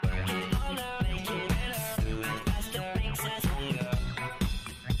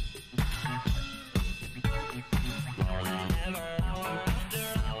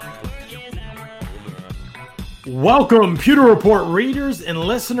Welcome, Pewter Report readers and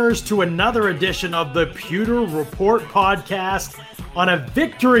listeners, to another edition of the Pewter Report podcast on a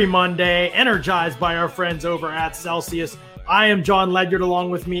Victory Monday, energized by our friends over at Celsius. I am John Ledyard. Along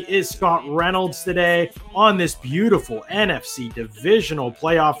with me is Scott Reynolds today on this beautiful NFC divisional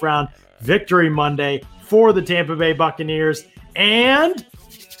playoff round, Victory Monday for the Tampa Bay Buccaneers. And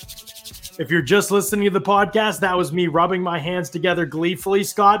if you're just listening to the podcast, that was me rubbing my hands together gleefully,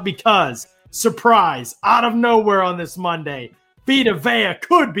 Scott, because surprise, out of nowhere on this Monday, Vita Vea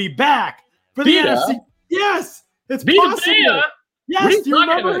could be back for the NFC. Yes, it's Vita possible. Vea? Yes, do you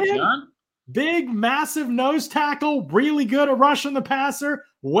remember about, him? John? Big, massive nose tackle, really good at rushing the passer,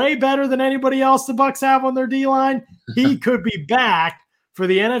 way better than anybody else the Bucs have on their D-line. He could be back for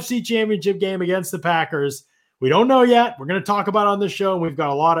the NFC Championship game against the Packers. We don't know yet. We're going to talk about it on this show. We've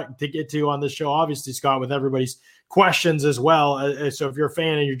got a lot to get to on this show, obviously, Scott, with everybody's questions as well. So if you're a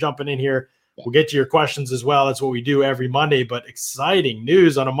fan and you're jumping in here, we'll get to your questions as well. That's what we do every Monday. But exciting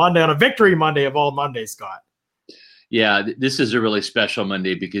news on a Monday, on a Victory Monday of all Mondays, Scott. Yeah, this is a really special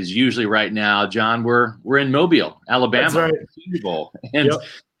Monday because usually right now, John, we're in Mobile, Alabama, That's right. Super Bowl,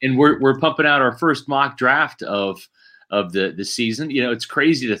 and we're pumping out our first mock draft of the season. You know, it's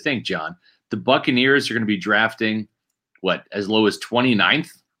crazy to think, John, the Buccaneers are going to be drafting as low as 29th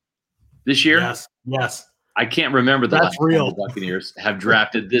this year. Yes. I can't remember the last time the Buccaneers have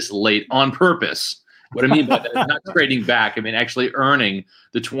drafted this late on purpose. What I mean by that is not trading back. I mean, actually earning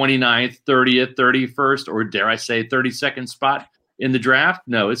the 29th, 30th, 31st, or dare I say 32nd spot in the draft.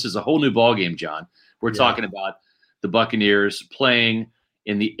 No, this is a whole new ballgame, John. We're talking about the Buccaneers playing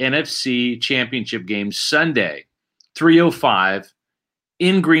in the NFC Championship game Sunday, 3:05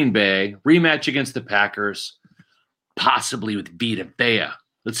 in Green Bay, rematch against the Packers, possibly with Vita Vea.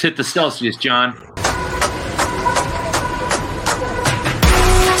 Let's hit the Celsius, John.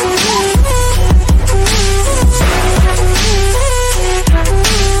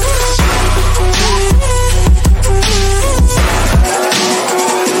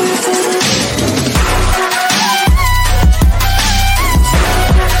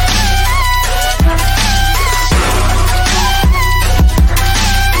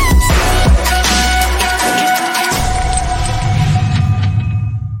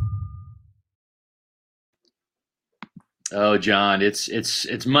 Oh, John,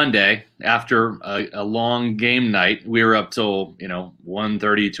 it's Monday after a long game night. We were up till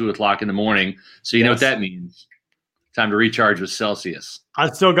 1:30, 2 o'clock in the morning. So you know what that means. Time to recharge with Celsius. I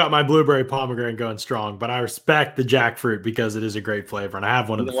still got my blueberry pomegranate going strong, but I respect the jackfruit because it is a great flavor, and I have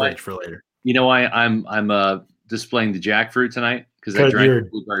one in the fridge for later. You know why I'm displaying the jackfruit tonight? Because I drank the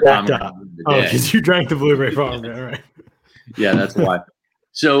blueberry pomegranate. Because you drank the blueberry pomegranate, right? Yeah, that's why.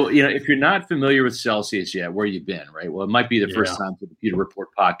 So, if you're not familiar with Celsius yet, where you've been, right? Well, it might be the first time for the Pewter Report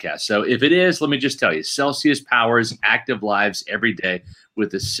podcast. So if it is, let me just tell you, Celsius powers active lives every day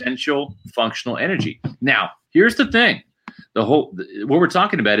with essential functional energy. Now, here's the thing. What we're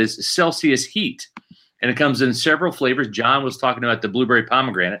talking about is Celsius Heat, and it comes in several flavors. John was talking about the blueberry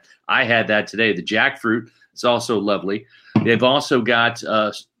pomegranate. I had that today. The jackfruit is also lovely. They've also got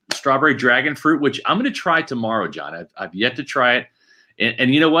strawberry dragon fruit, which I'm going to try tomorrow, John. I've yet to try it.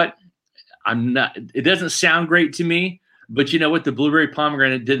 And you know what? It doesn't sound great to me, but you know what? The blueberry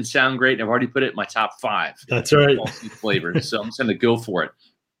pomegranate didn't sound great. And I've already put it in my top 5. That's right. Flavors. So I'm just going to go for it.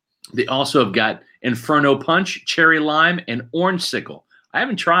 They also have got Inferno Punch, Cherry Lime, and Orange Sickle. I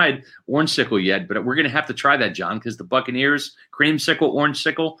haven't tried Orange Sickle yet, but we're going to have to try that, John, because the Buccaneers, Creamsicle, Orange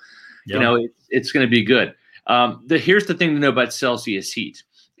Sickle, it's going to be good. Here's the thing to know about Celsius Heat.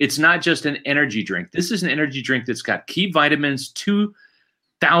 It's not just an energy drink. This is an energy drink that's got key vitamins,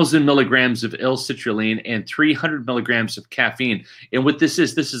 2,000 milligrams of L-citrulline, and 300 milligrams of caffeine. And what this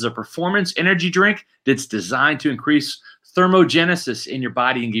is a performance energy drink that's designed to increase thermogenesis in your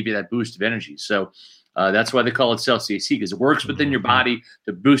body and give you that boost of energy. So that's why they call it Celsius Heat, because it works within your body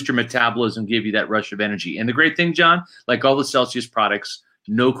to boost your metabolism, give you that rush of energy. And the great thing, John, like all the Celsius products,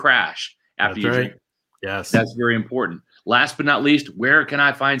 no crash after you drink. Yes. That's very important. Last but not least, where can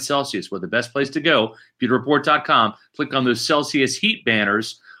I find Celsius? Well, the best place to go, pewterreport.com. Click on those Celsius Heat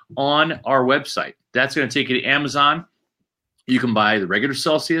banners on our website. That's going to take you to Amazon. You can buy the regular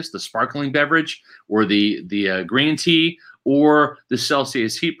Celsius, the sparkling beverage, or the green tea, or the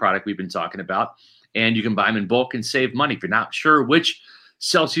Celsius Heat product we've been talking about. And you can buy them in bulk and save money. If you're not sure which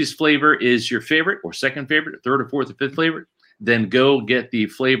Celsius flavor is your favorite, or second favorite, or third, or fourth, or fifth favorite, then go get the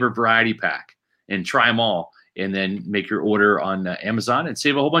flavor variety pack and try them all. And then make your order on Amazon and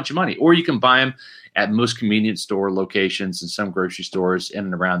save a whole bunch of money. Or you can buy them at most convenience store locations and some grocery stores in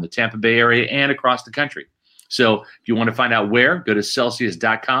and around the Tampa Bay area and across the country. So if you want to find out where, go to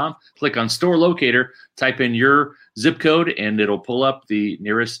Celsius.com, click on store locator, type in your zip code, and it'll pull up the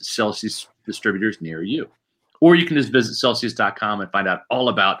nearest Celsius distributors near you. Or you can just visit Celsius.com and find out all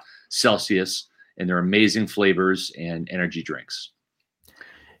about Celsius and their amazing flavors and energy drinks.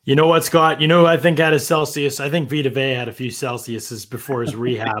 You know what, Scott? You know, I think out of Celsius, I think Vita Vea had a few Celsiuses before his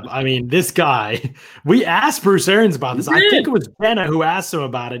rehab. I mean, this guy, we asked Bruce Arians about this. I think it was Jenna who asked him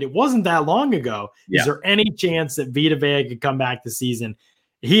about it. It wasn't that long ago. Yeah. Is there any chance that Vita Vea could come back this season?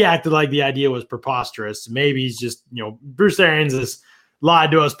 He acted like the idea was preposterous. Maybe he's just, you know, Bruce Arians has lied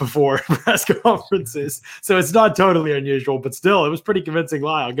to us before press conferences. So it's not totally unusual, but still, it was pretty convincing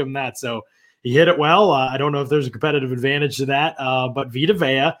lie. I'll give him that. So he hit it well. I don't know if there's a competitive advantage to that, but Vita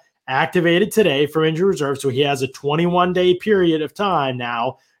Vea activated today from injury reserve, so he has a 21-day period of time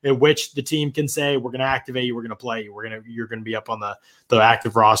now in which the team can say, we're going to activate you, we're going to play you, you're going to be up on the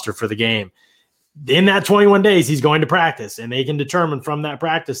active roster for the game. In that 21 days, he's going to practice, and they can determine from that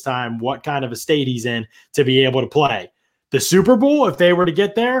practice time what kind of a state he's in to be able to play. The Super Bowl, if they were to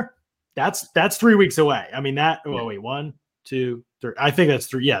get there, that's 3 weeks away. I mean, that, oh, wait, 1, 2, 3. I think that's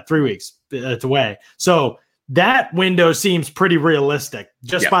 3. Yeah, 3 weeks it's away. So that window seems pretty realistic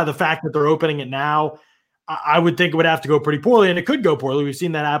just by the fact that they're opening it now. I would think it would have to go pretty poorly, and it could go poorly. We've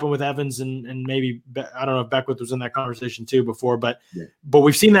seen that happen with Evans and maybe, I don't know if Beckwith was in that conversation too before, but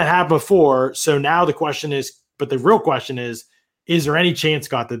we've seen that happen before. So now the question is, but the real question is there any chance,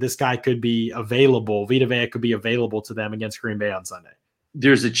 Scott, that this guy could be available, Vita Vea could be available to them against Green Bay on Sunday?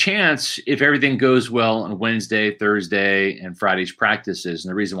 There's a chance if everything goes well on Wednesday, Thursday, and Friday's practices.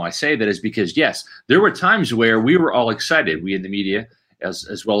 And the reason why I say that is because, yes, there were times where we were all excited, we in the media,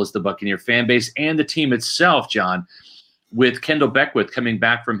 as well as the Buccaneer fan base and the team itself, John, with Kendall Beckwith coming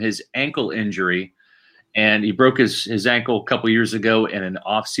back from his ankle injury. And he broke his ankle a couple years ago in an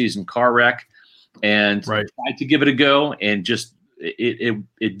off-season car wreck and tried to give it a go, and just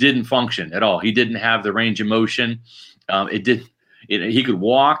it didn't function at all. He didn't have the range of motion. He could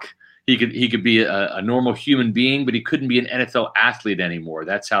walk. He could be a normal human being, but he couldn't be an NFL athlete anymore.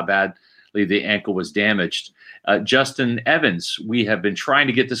 That's how badly the ankle was damaged. Justin Evans, we have been trying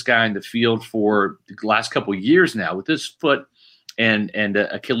to get this guy in the field for the last couple of years now with his foot and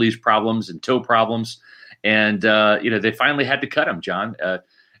Achilles problems and toe problems. And, they finally had to cut him, John.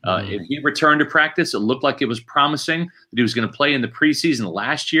 If he returned to practice, it looked like it was promising that he was going to play in the preseason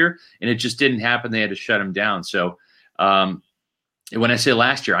last year, and it just didn't happen. They had to shut him down. So, when I say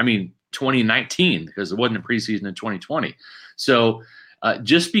last year, I mean 2019, because it wasn't a preseason in 2020. So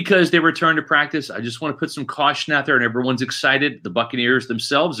just because they returned to practice, I just want to put some caution out there, and everyone's excited. The Buccaneers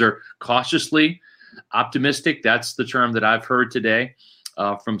themselves are cautiously optimistic. That's the term that I've heard today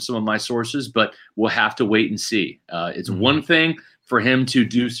from some of my sources, but we'll have to wait and see. It's one thing for him to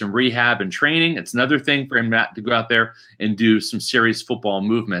do some rehab and training. It's another thing for him to go out there and do some serious football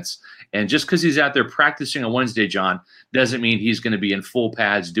movements. And just because he's out there practicing on Wednesday, John, doesn't mean he's going to be in full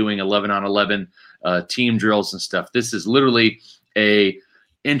pads doing 11-on-11 team drills and stuff. This is literally a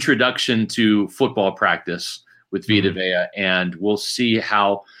introduction to football practice with Vita Vea, and we'll see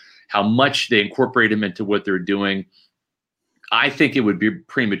how much they incorporate him into what they're doing. I think it would be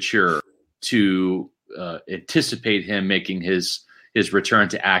premature to anticipate him making his return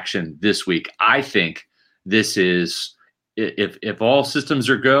to action this week. I think this is, if all systems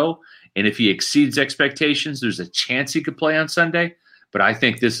are go, and if he exceeds expectations, there's a chance he could play on Sunday. But I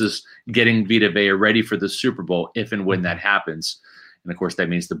think this is getting Vita Vea ready for the Super Bowl if and when that happens. And, of course, that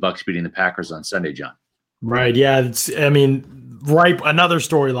means the Bucs beating the Packers on Sunday, John. Right, yeah. Ripe, another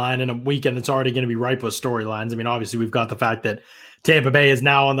storyline in a weekend that's already going to be ripe with storylines. I mean, obviously, we've got the fact that Tampa Bay is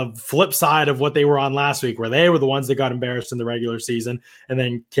now on the flip side of what they were on last week, where they were the ones that got embarrassed in the regular season and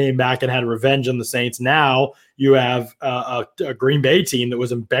then came back and had revenge on the Saints. Now you have a Green Bay team that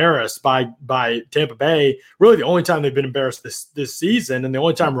was embarrassed by Tampa Bay. Really, the only time they've been embarrassed this season, and the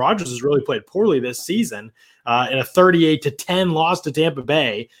only time Rodgers has really played poorly this season, in a 38-10 loss to Tampa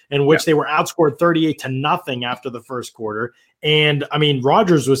Bay, in which they were outscored 38-0 after the first quarter. And I mean,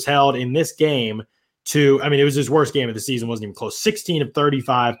 Rodgers was held in this game it was his worst game of the season, wasn't even close. 16 of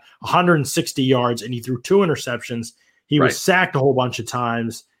 35, 160 yards, and he threw 2 interceptions. He was sacked a whole bunch of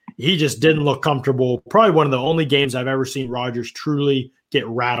times. He just didn't look comfortable. Probably one of the only games I've ever seen Rodgers truly get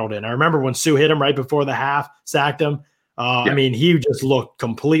rattled in. I remember when Sue hit him right before the half, sacked him. I mean, he just looked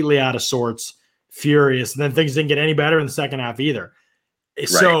completely out of sorts, furious. And then things didn't get any better in the second half either.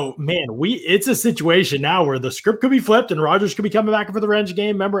 So, man, it's a situation now where the script could be flipped and Rodgers could be coming back for the revenge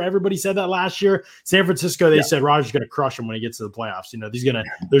game. Remember, everybody said that last year. San Francisco, they said Rodgers is going to crush him when he gets to the playoffs.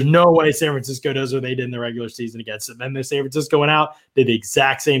 There's no way San Francisco does what they did in the regular season against it. Then the San Francisco went out, did the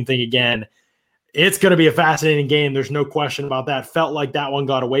exact same thing again. It's going to be a fascinating game. There's no question about that. Felt like that one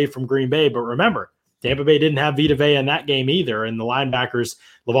got away from Green Bay, but remember, Tampa Bay didn't have Vita Vea in that game either. And the linebackers,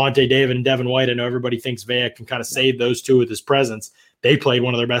 Levante David and Devin White, I know everybody thinks Vea can kind of save those two with his presence. They played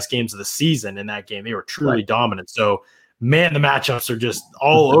one of their best games of the season in that game. They were truly dominant. So, man, the matchups are just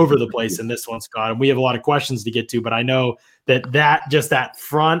all over the place in this one, Scott. And we have a lot of questions to get to, but I know that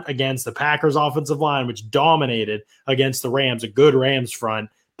front against the Packers offensive line, which dominated against the Rams, a good Rams front,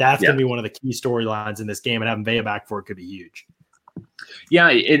 that's going to be one of the key storylines in this game, and having Vea back for it could be huge. Yeah,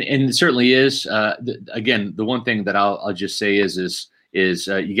 and it certainly is. Again, the one thing that I'll just say is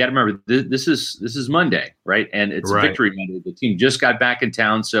you got to remember this is Monday, right? And it's Victory Monday. The team just got back in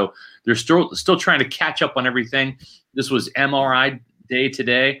town, so they're still trying to catch up on everything. This was MRI day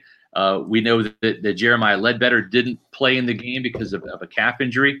today. We know that Jeremiah Ledbetter didn't play in the game because of a calf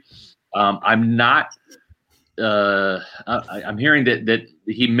injury. I'm hearing that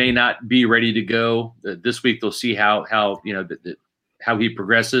he may not be ready to go this week. They'll see how he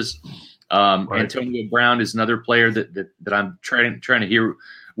progresses. Antonio Brown is another player that I'm trying to hear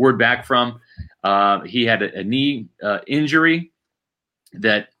word back from. He had a knee injury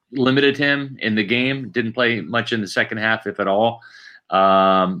that limited him in the game. Didn't play much in the second half, if at all.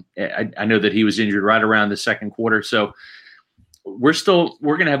 I know that he was injured right around the second quarter. So we're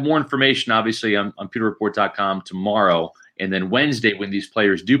going to have more information, obviously, on PewterReport.com tomorrow. And then Wednesday, when these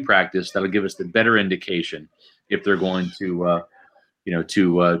players do practice, that'll give us the better indication if they're going to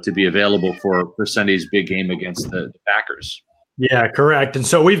be available for Sunday's big game against the Packers. Yeah, correct. And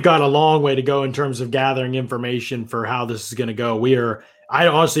so we've got a long way to go in terms of gathering information for how this is going to go. I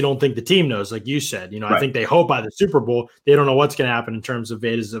honestly don't think the team knows, like you said. I think they hope by the Super Bowl. They don't know what's going to happen in terms of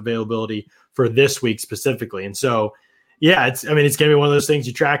Veda's availability for this week specifically. And so, yeah, it's going to be one of those things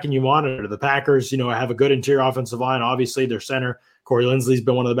you track and you monitor. The Packers, have a good interior offensive line. Obviously, their center, Corey Linsley's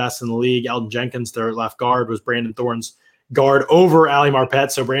been one of the best in the league. Elton Jenkins, their left guard, was Brandon Thorne's guard over Ali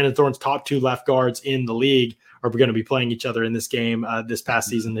Marpet. So Brandon Thorne's top two left guards in the league are going to be playing each other in this game. This past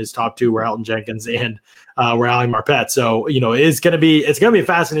season, his top two were Elton Jenkins and were Ali Marpet. So, it's going to be a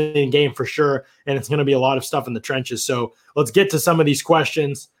fascinating game for sure. And it's going to be a lot of stuff in the trenches. So let's get to some of these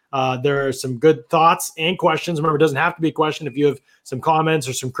questions. There are some good thoughts and questions. Remember, it doesn't have to be a question. If you have some comments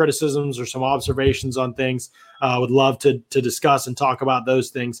or some criticisms or some observations on things, would love to discuss and talk about those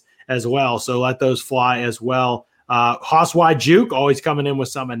things as well. So let those fly as well. Haas Y Juke always coming in with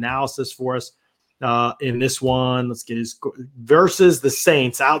some analysis for us. In this one, let's get his versus the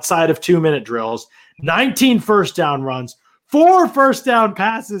Saints outside of 2-minute drills, 19 first down runs, 4 first down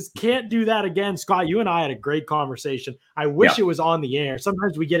passes. Can't do that again. Scott, you and I had a great conversation. I wish it was on the air.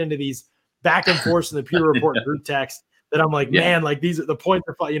 Sometimes we get into these back and forth in the Pewter Report group text that I'm like, man, like these are the points.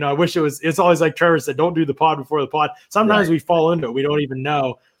 I wish it's always like Trevor said, don't do the pod before the pod. Sometimes we fall into it. We don't even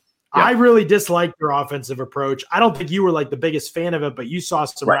know. Yeah. I really disliked your offensive approach. I don't think you were like the biggest fan of it, but you saw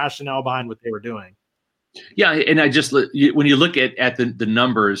some rationale behind what they were doing. Yeah, and when you look at the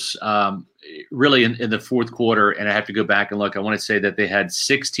numbers, really in the fourth quarter, and I have to go back and look, I want to say that they had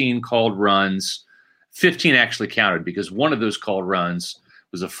 16 called runs, 15 actually counted because one of those called runs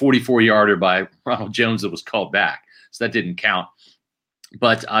was a 44-yarder by Ronald Jones that was called back. So that didn't count.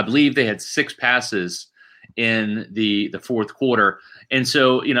 But I believe they had 6 passes in the fourth quarter. And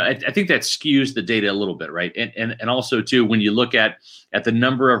so, I think that skews the data a little bit, right? And also, too, when you look at the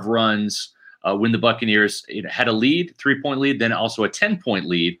number of runs when the Buccaneers had a lead, 3-point lead, then also a 10-point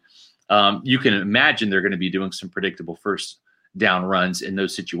lead, you can imagine they're going to be doing some predictable first down runs in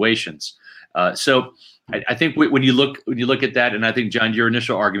those situations. So I think when you look at that, and I think, John, your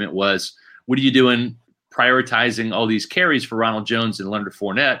initial argument was, what are you doing prioritizing all these carries for Ronald Jones and Leonard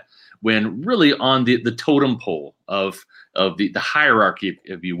Fournette when really on the totem pole of the hierarchy,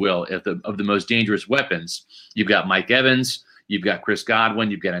 if you will, of the most dangerous weapons, you've got Mike Evans, you've got Chris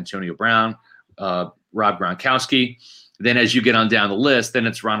Godwin, you've got Antonio Brown, Rob Gronkowski. Then as you get on down the list, then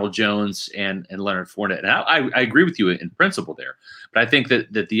it's Ronald Jones and Leonard Fournette. And I agree with you in principle there. But I think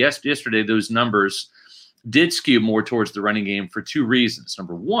that yesterday those numbers did skew more towards the running game for 2 reasons.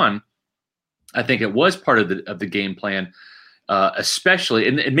 Number one, I think it was part of the game plan, especially,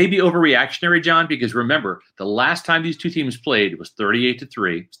 and it may be overreactionary, John, because remember, the last time these two teams played, it was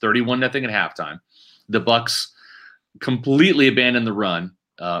 38-3. It's 31-0 at halftime. The Bucks completely abandoned the run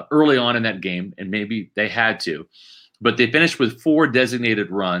early on in that game, and maybe they had to. But they finished with 4 designated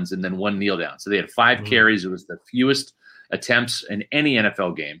runs and then 1 kneel down. So they had 5 carries. It was the fewest attempts in any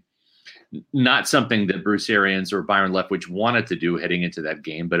NFL game. Not something that Bruce Arians or Byron Leftwich wanted to do heading into that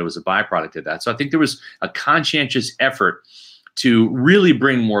game, but it was a byproduct of that. So I think there was a conscientious effort to really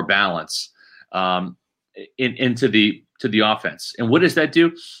bring more balance into the to the offense. And what does that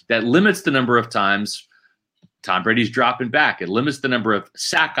do? That limits the number of times Tom Brady's dropping back. It limits the number of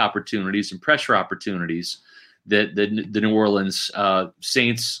sack opportunities and pressure opportunities that the New Orleans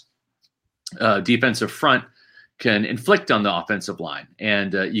Saints defensive front can inflict on the offensive line.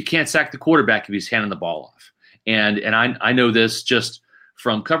 And you can't sack the quarterback if he's handing the ball off. And I know this just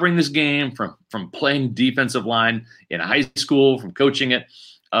from covering this game, from playing defensive line in high school, from coaching it.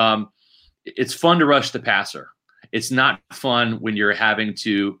 It's fun to rush the passer. It's not fun when you're having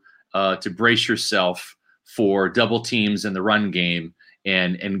to brace yourself for double teams in the run game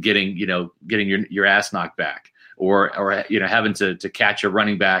and getting your ass knocked back or having to catch a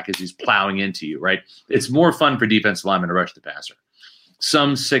running back as he's plowing into you, right? It's more fun for defensive linemen to rush the passer.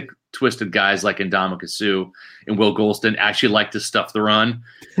 Some sick, twisted guys like Ndamukong Suh and Will Golston actually like to stuff the run.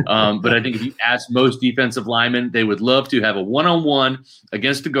 But I think if you ask most defensive linemen, they would love to have a one-on-one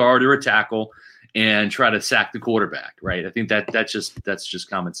against a guard or a tackle and try to sack the quarterback, right? I think that's just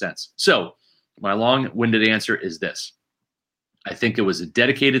common sense. So my long-winded answer is this. I think it was a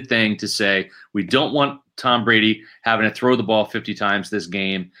dedicated thing to say we don't want Tom Brady having to throw the ball 50 times this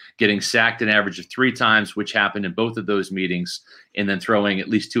game, getting sacked an average of 3 times, which happened in both of those meetings, and then throwing at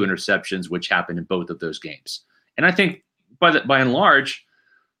least 2 interceptions, which happened in both of those games. And I think by and large,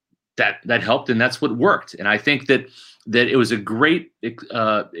 that helped, and that's what worked. And I think that it was a great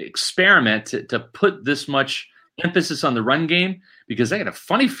experiment to put this much emphasis on the run game, because I had a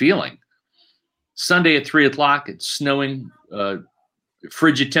funny feeling Sunday at 3:00, it's snowing,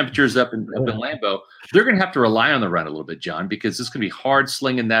 frigid temperatures up in Lambeau. They're going to have to rely on the run a little bit, John, because it's going to be hard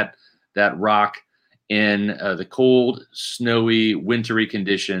slinging that rock in the cold, snowy, wintry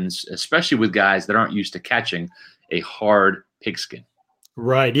conditions, especially with guys that aren't used to catching a hard pigskin.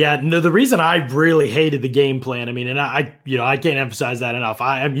 Right. Yeah. No, the reason I really hated the game plan, I mean, and I can't emphasize that enough.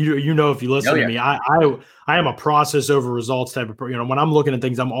 If you listen to me, I am a process over results type of, when I'm looking at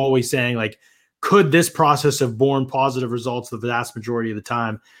things, I'm always saying, like, could this process have borne positive results the vast majority of the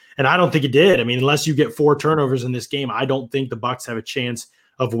time? And I don't think it did. I mean, unless you get 4 turnovers in this game, I don't think the Bucs have a chance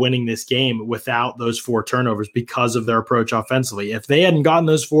of winning this game without those 4 turnovers because of their approach offensively. If they hadn't gotten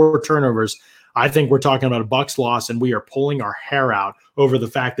those 4 turnovers, I think we're talking about a Bucs loss, and we are pulling our hair out over the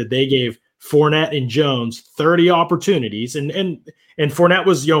fact that they gave Fournette and Jones 30 opportunities, and Fournette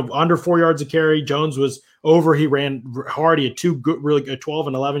was under 4 yards a carry. Jones was over. He ran hard. He had 2 good, really good 12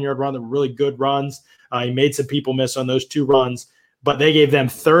 and 11-yard run that were really good runs. He made some people miss on those 2 runs, but they gave them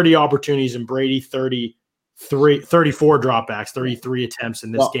 30 opportunities, and Brady 34 dropbacks, 33 attempts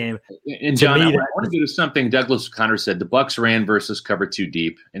in this game. And John, I want to go to something Douglas O'Connor said. The Bucs ran versus cover 2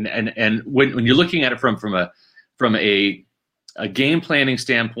 deep, and when you're looking at it from a game planning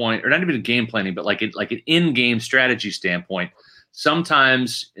standpoint, or not even a game planning, but like an in-game strategy standpoint,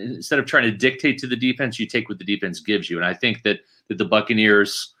 sometimes instead of trying to dictate to the defense, you take what the defense gives you. And I think that the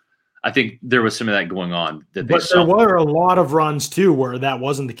Buccaneers, I think there was some of that going on. There were a lot of runs too where that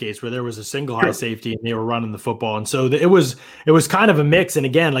wasn't the case, where there was a single high safety and they were running the football. And so it was kind of a mix. And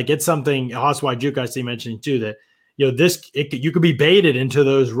again, like, it's something Haswai Juke I see mentioning too, that you could be baited into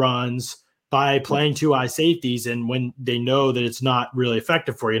those runs by playing 2 high safeties, and when they know that it's not really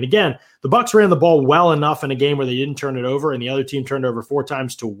effective for you. And again, the Bucs ran the ball well enough in a game where they didn't turn it over, and the other team turned over 4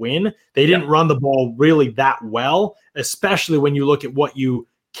 times to win. They didn't run the ball really that well, especially when you look at what you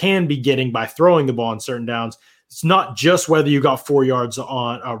can be getting by throwing the ball on certain downs. It's not just whether you got 4 yards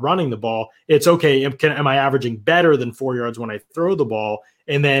on running the ball. It's okay, am I averaging better than 4 yards when I throw the ball?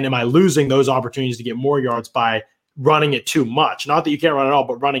 And then am I losing those opportunities to get more yards by running it too much? Not that you can't run at all,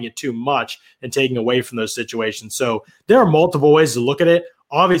 but running it too much and taking away from those situations. So there are multiple ways to look at it.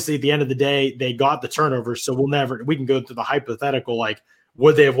 Obviously, at the end of the day, they got the turnovers. So we can go through the hypothetical, like,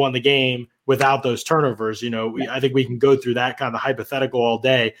 would they have won the game without those turnovers? I think we can go through that kind of hypothetical all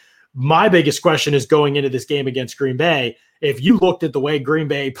day. My biggest question is going into this game against Green Bay. If you looked at the way Green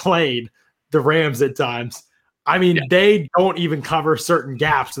Bay played the Rams at times, I mean, they don't even cover certain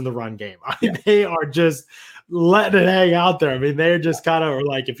gaps in the run game. I mean, they are just letting it hang out there. I mean, they're just kind of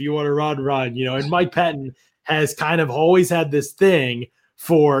like, if you want to run, and Mike Pettin has kind of always had this thing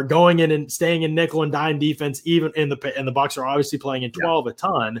for going in and staying in nickel and dime defense, even and the Bucs are obviously playing in 12 a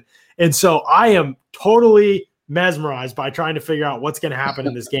ton. And so I am totally mesmerized by trying to figure out what's going to happen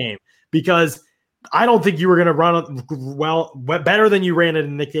in this game, because I don't think you were going to run well better than you ran it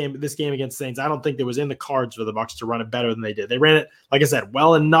in this game against Saints. I don't think it was in the cards for the Bucs to run it better than they did. They ran it, like I said,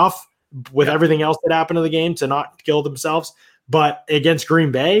 well enough with everything else that happened in the game to not kill themselves. But against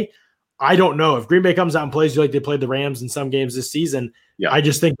Green Bay, I don't know. If Green Bay comes out and plays you like they played the Rams in some games this season, I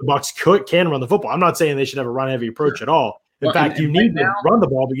just think the Bucs can run the football. I'm not saying they should have a run-heavy approach at all. In fact, you need to run the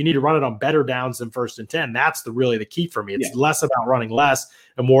ball, but you need to run it on better downs than 1st and 10. That's really the key for me. It's less about running less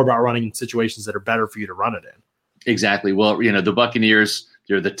and more about running in situations that are better for you to run it in. Exactly. Well, the Buccaneers,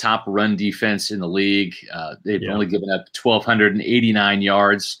 they're the top run defense in the league. They've only given up 1,289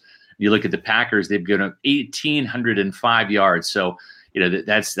 yards. You look at the Packers, they've given up 1,805 yards. So,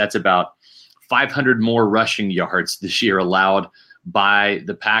 that's about 500 more rushing yards this year allowed by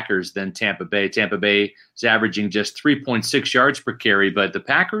the Packers than Tampa Bay. Tampa Bay is averaging just 3.6 yards per carry, but the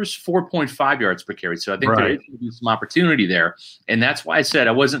Packers 4.5 yards per carry. So I think there is going to be some opportunity there, and that's why I said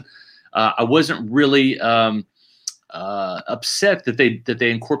I wasn't really upset that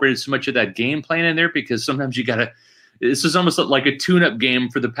they incorporated so much of that game plan in there, because sometimes you got to. This is almost like a tune-up game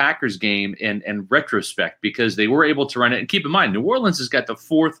for the Packers game in retrospect, because they were able to run it. And keep in mind, New Orleans has got the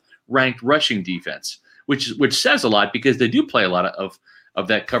 4th-ranked rushing defense, which says a lot, because they do play a lot of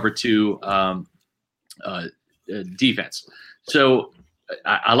that cover 2 defense. So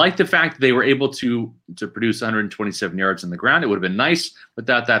I like the fact that they were able to produce 127 yards on the ground. It would have been nice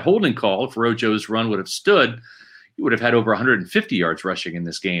without that holding call. If Rojo's run would have stood, he would have had over 150 yards rushing in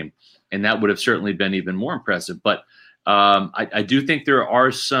this game, and that would have certainly been even more impressive. But I do think there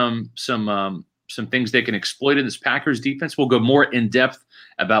are some things they can exploit in this Packers defense. We'll go more in depth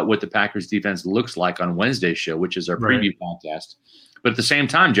about what the Packers defense looks like on Wednesday's show, which is our preview podcast. But at the same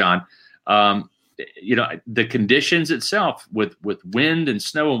time, John, the conditions itself with wind and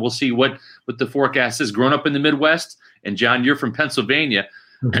snow, and we'll see what the forecast is. Growing up in the Midwest, and John, you're from Pennsylvania,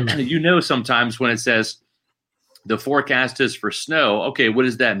 sometimes when it says the forecast is for snow, okay, what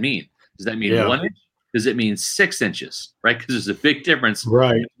does that mean? Does that mean 1 inch? Does it mean 6 inches? Right? Because there's a big difference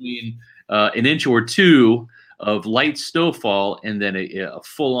between an inch or 2 of light snowfall and then a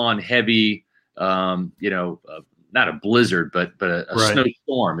full-on heavy, not a blizzard, but a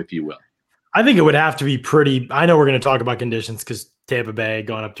snowstorm, if you will. I think it would have to be pretty. I know we're going to talk about conditions because Tampa Bay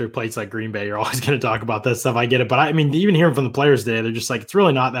going up to a place like Green Bay, you're always going to talk about that stuff. I get it. But I mean, even hearing from the players today, they're just like, it's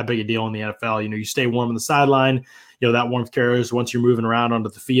really not that big a deal in the NFL. You stay warm on the sideline, that warmth carries once you're moving around onto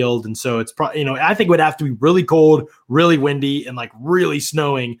the field. And so it's probably, I think it would have to be really cold, really windy, and like really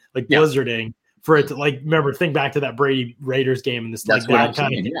snowing, like blizzarding for it to think back to that Brady Raiders game and this that kind of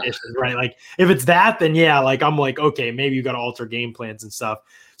conditions, right? Like if it's that, then I'm like, okay, maybe you got to alter game plans and stuff.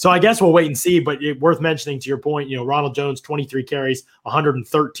 So I guess we'll wait and see, but worth mentioning to your point, Ronald Jones, 23 carries,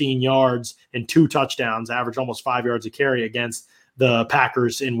 113 yards and 2 touchdowns, averaged almost 5 yards a carry against the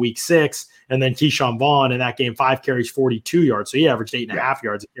Packers in week 6. And then Keyshawn Vaughn in that game, 5 carries, 42 yards. So he averaged 8.5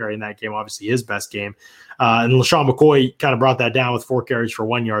 yards a carry in that game, obviously his best game. And LaShawn McCoy kind of brought that down with 4 carries for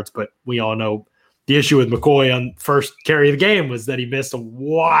 1 yard, but we all know the issue with McCoy on first carry of the game was that he missed a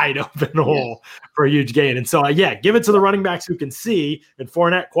wide open hole for a huge gain. And so, give it to the running backs who can see, and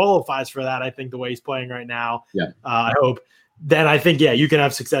Fournette qualifies for that, I think, the way he's playing right now. I hope. Then I think, you can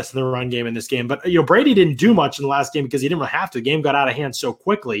have success in the run game in this game. But, Brady didn't do much in the last game because he didn't really have to. The game got out of hand so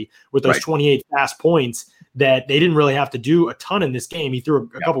quickly with those 28 fast points that they didn't really have to do a ton in this game. He threw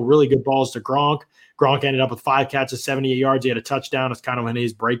a couple really good balls to Gronk. Gronk ended up with 5 catches, 78 yards. He had a touchdown. It's kind of one of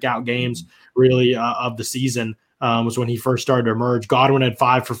his breakout games, really, of the season was when he first started to emerge. Godwin had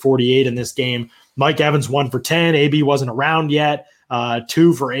 5 for 48 in this game. Mike Evans 1 for 10. AB wasn't around yet.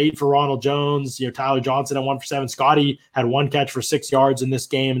 2 for 8 for Ronald Jones. Tyler Johnson had 1 for 7. Scotty had 1 catch for 6 yards in this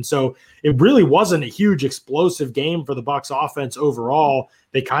game. And so it really wasn't a huge explosive game for the Bucs offense overall.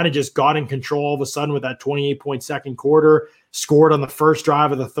 They kind of just got in control all of a sudden with that 28-point second quarter, scored on the first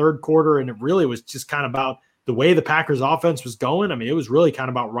drive of the third quarter. And it really was just kind of about the way the Packers offense was going. I mean, it was really kind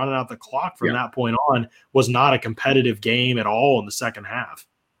of about running out the clock from that point on. Was not a competitive game at all in the second half.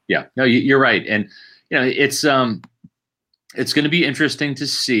 Yeah, no, you're right. And, it's going to be interesting to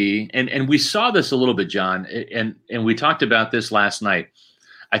see. And we saw this a little bit, John, and we talked about this last night.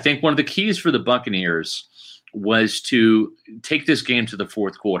 I think one of the keys for the Buccaneers was to take this game to the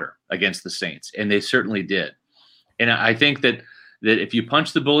fourth quarter against the Saints, and they certainly did. And I think that if you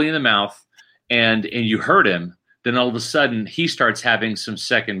punch the bully in the mouth and you hurt him, then all of a sudden he starts having some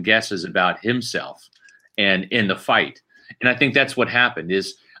second guesses about himself and in the fight. And I think that's what happened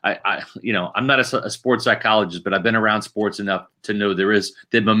is I'm not a sports psychologist, but I've been around sports enough to know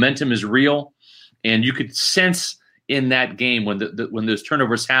the momentum is real. And you could sense in that game when when those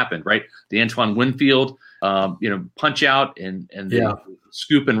turnovers happened, right? The Antoine Winfield, punch out and the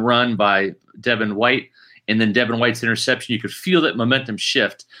scoop and run by Devin White, and then Devin White's interception. You could feel that momentum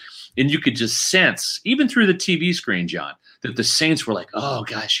shift, and you could just sense, even through the TV screen, John, that the Saints were like, "Oh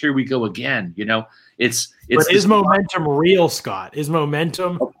gosh, here we go again." It's is momentum real, Scott? Is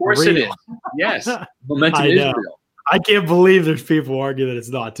momentum? Of course real? It is. Yes, momentum is real. I can't believe there's people who argue that it's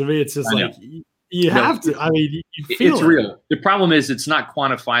not. To me, it's just like You have to. I mean, you feel it's real. The problem is it's not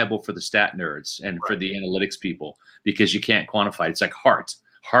quantifiable for the stat nerds and for the analytics people because you can't quantify it. It's like heart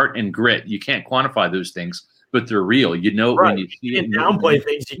and grit. You can't quantify those things, but they're real. You know, when you see can't downplay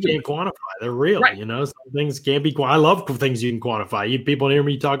things you can't quantify. They're real. Right. You know, some things can't be. I love things you can quantify. People hear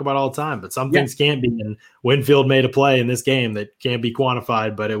me talk about all the time, but some things can't be. And Winfield made a play in this game that can't be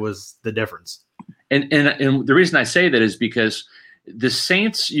quantified, but it was the difference. And the reason I say that is because the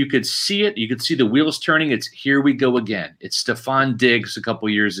Saints, you could see it. You could see the wheels turning. It's here we go again. It's Stephon Diggs a couple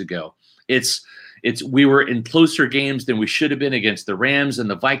years ago. We were in closer games than we should have been against the Rams and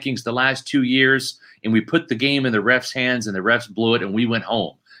the Vikings the last 2 years, and we put the game in the refs' hands, and the refs blew it, and we went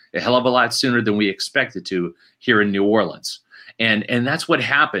home a hell of a lot sooner than we expected to here in New Orleans. And that's what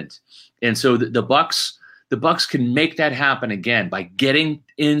happened. And so the Bucs can make that happen again by getting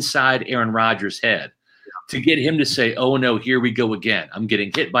inside Aaron Rodgers' head. To get him to say, oh, no, here we go again. I'm getting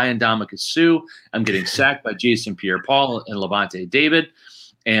hit by Ndamukong Suh. I'm getting sacked by Jason Pierre-Paul and Levante David.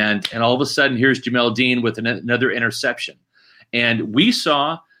 And all of a sudden, here's Jamel Dean with another interception. And we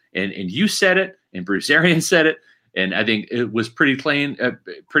saw, and you said it, and Bruce Arians said it, and I think it was pretty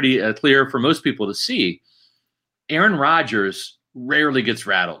clear for most people to see, Aaron Rodgers rarely gets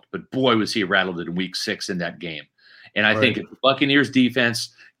rattled. But, boy, was he rattled in Week 6 in that game. And I think if the Buccaneers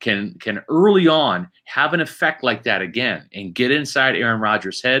defense can early on have an effect like that again and get inside Aaron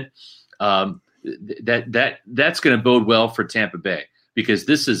Rodgers' head, that's going to bode well for Tampa Bay because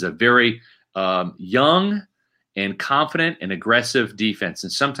this is a very young and confident and aggressive defense.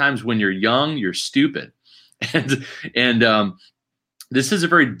 And sometimes when you're young, you're stupid. And this is a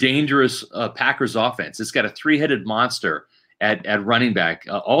very dangerous Packers offense. It's got a three-headed monster at running back.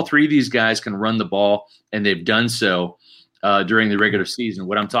 All three of these guys can run the ball, and they've done so during the regular season.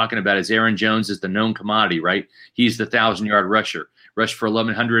 What I'm talking about is Aaron Jones is the known commodity, right? He's the 1,000-yard rusher. Rushed for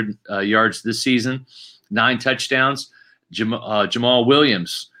 1,100 yards this season, 9 touchdowns. Jamal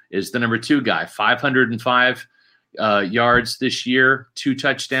Williams is the number 2 guy, 505 yards this year, 2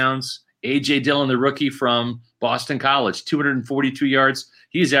 touchdowns. A.J. Dillon, the rookie from Boston College, 242 yards.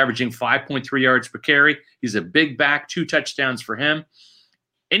 He's averaging 5.3 yards per carry. He's a big back, 2 touchdowns for him.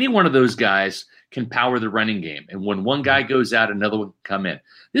 Any one of those guys can power the running game. And when one guy goes out, another one can come in.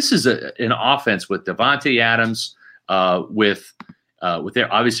 This is an offense with Davante Adams, with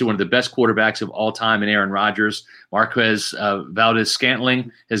their obviously one of the best quarterbacks of all time in Aaron Rodgers. Marquez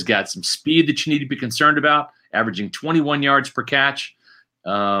Valdes-Scantling has got some speed that you need to be concerned about, averaging 21 yards per catch.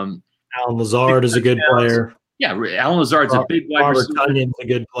 Allen Lazard is a good player. Yeah, Allen Lazard's a big wide receiver. Tonyan's a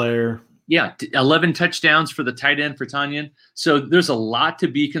good player. Yeah, 11 touchdowns for the tight end for Tonyan. So there's a lot to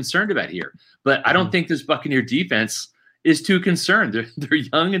be concerned about here. But I don't think this Buccaneer defense is too concerned. They're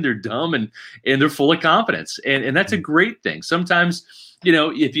young and they're dumb and they're full of confidence. And that's a great thing. Sometimes,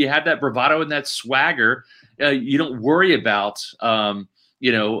 if you have that bravado and that swagger, you don't worry about,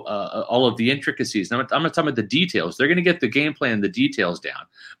 all of the intricacies. I'm not talking about the details. They're going to get the game plan and the details down.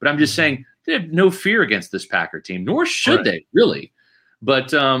 But I'm just saying they have no fear against this Packer team, nor should they really.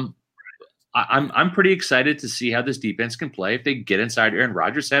 But I'm pretty excited to see how this defense can play if they get inside Aaron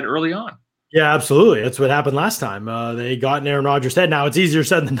Rodgers' head early on. Yeah, absolutely. That's what happened last time. They got in Aaron Rodgers' head. Now it's easier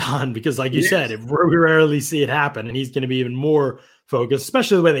said than done because, like you said, we rarely see it happen, and he's going to be even more focused,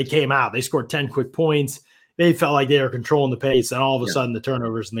 especially the way they came out. They scored 10 quick points. They felt like they were controlling the pace, and all of a sudden the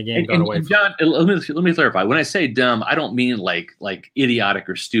turnovers in the game got away. And John, let me clarify. When I say dumb, I don't mean like idiotic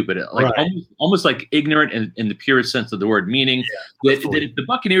or stupid. Almost like ignorant in the purest sense of the word. Meaning that if the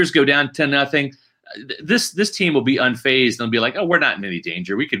Buccaneers go down 10-0, this team will be unfazed and they'll be like, oh, we're not in any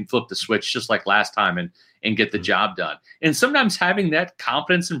danger. We can flip the switch just like last time and get the job done. And sometimes having that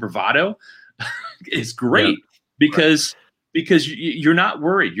confidence and bravado is great because you're not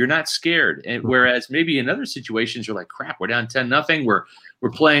worried, you're not scared. And whereas maybe in other situations you're like, crap, we're down 10-0.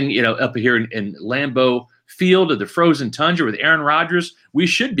 We're playing, up here in Lambeau Field of the frozen tundra with Aaron Rodgers. We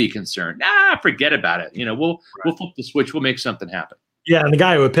should be concerned. Forget about it. We'll flip the switch. We'll make something happen. Yeah, and the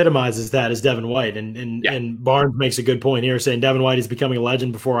guy who epitomizes that is Devin White. And Barnes makes a good point here saying Devin White is becoming a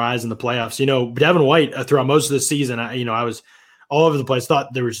legend before our eyes in the playoffs. Devin White, throughout most of the season, I was all over the place,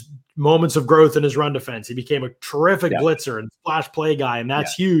 thought there was moments of growth in his run defense. He became a terrific blitzer and splash play guy, and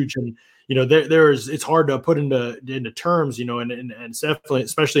that's huge. And, it's hard to put into terms, and definitely,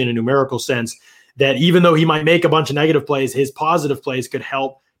 especially in a numerical sense, that even though he might make a bunch of negative plays, his positive plays could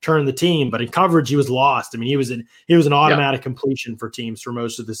help turn the team. But in coverage, he was lost. I mean, he was an automatic completion for teams for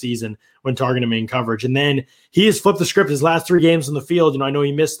most of the season when targeting him in coverage. And then he has flipped the script his last 3 games on the field. I know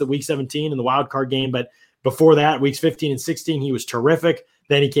he missed the week 17 in the wild card game, but before that, weeks 15 and 16, he was terrific.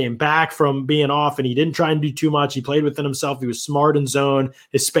 Then he came back from being off, and he didn't try and do too much. He played within himself. He was smart in zone.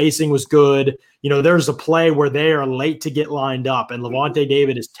 His spacing was good. There's a play where they are late to get lined up, and Lavonte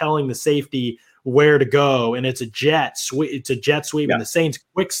David is telling the safety where to go, and it's a jet sweep. It's a jet sweep, and the Saints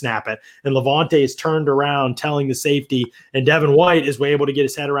quick snap it, and Lavonte is turned around telling the safety, and Devin White is able to get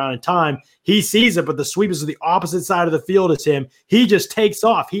his head around in time. He sees it, but the sweep is to the opposite side of the field as him. He just takes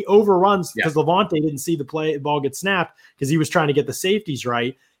off. He overruns because Lavonte didn't see the ball get snapped because he was trying to get the safeties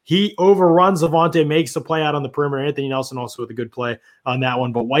right. He overruns Lavonte, makes the play out on the perimeter. Anthony Nelson also with a good play on that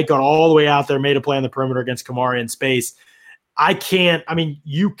one, but White got all the way out there, made a play on the perimeter against Kamara in space.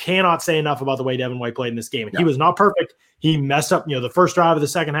 You cannot say enough about the way Devin White played in this game. He was not perfect. He messed up, the first drive of the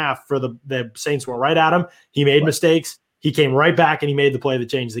second half for the Saints went right at him. He made mistakes. He came right back and he made the play that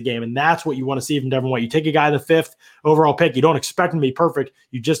changed the game. And that's what you want to see from Devin White. You take a guy in the 5th overall pick. You don't expect him to be perfect.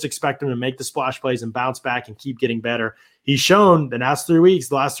 You just expect him to make the splash plays and bounce back and keep getting better. He's shown the last 3 weeks,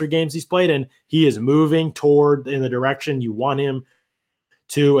 the last 3 games he's played in, he is moving toward in the direction you want him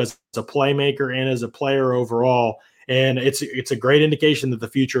to as a playmaker and as a player overall. And it's a great indication that the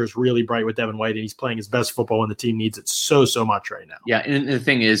future is really bright with Devin White, and he's playing his best football when the team needs it so much right now. Yeah, and the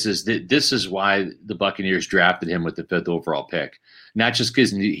thing is that this is why the Buccaneers drafted him with the 5th overall pick. Not just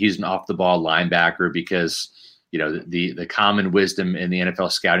because he's an off-the-ball linebacker, because the common wisdom in the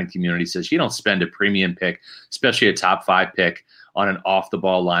NFL scouting community says you don't spend a premium pick, especially a top 5 pick, on an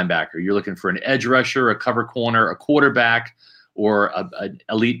off-the-ball linebacker. You're looking for an edge rusher, a cover corner, a quarterback, or an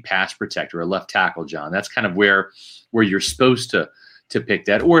elite pass protector, a left tackle, John. That's kind of where you're supposed to pick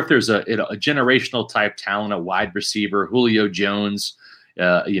that. Or if there's a generational type talent, a wide receiver, Julio Jones,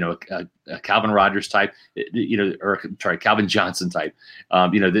 a Calvin Rogers type, Calvin Johnson type.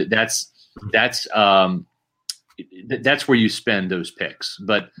 That's where you spend those picks.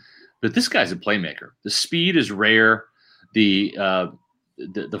 But this guy's a playmaker. The speed is rare. The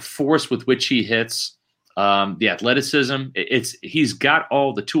force with which he hits. The athleticism, he's got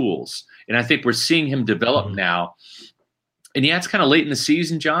all the tools, and I think we're seeing him develop now. And it's kind of late in the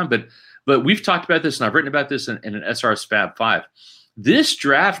season, John, but we've talked about this, and I've written about this in an SRS Fab 5. This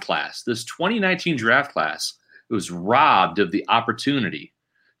draft class, this 2019 draft class, was robbed of the opportunity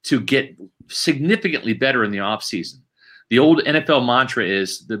to get significantly better in the offseason. The old NFL mantra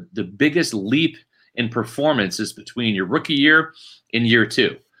is the biggest leap in performance is between your rookie year and year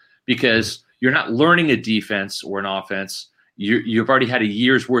 2, because you're not learning a defense or an offense. You've already had a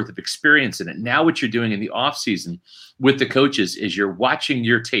year's worth of experience in it. Now what you're doing in the offseason with the coaches is you're watching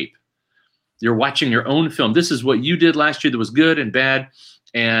your tape. You're watching your own film. This is what you did last year that was good and bad.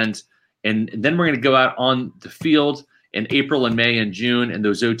 And then we're going to go out on the field in April and May and June and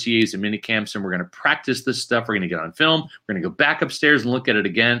those OTAs and mini camps, and we're going to practice this stuff. We're going to get on film. We're going to go back upstairs and look at it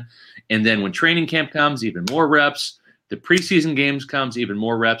again. And then when training camp comes, even more reps. The preseason games comes, even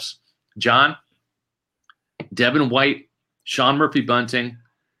more reps. John, Devin White, Sean Murphy-Bunting,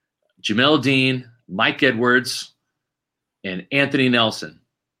 Jamel Dean, Mike Edwards, and Anthony Nelson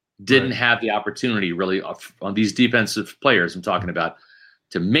didn't have the opportunity really on these defensive players I'm talking about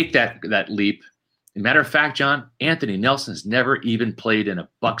to make that leap. As a matter of fact, John, Anthony Nelson has never even played in a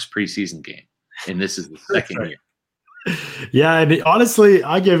Bucs preseason game, and this is the second year. Yeah, and honestly,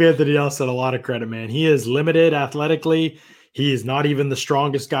 I give Anthony Nelson a lot of credit, man. He is limited athletically. He is not even the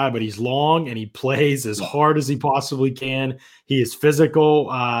strongest guy, but he's long and he plays as hard as he possibly can. He is physical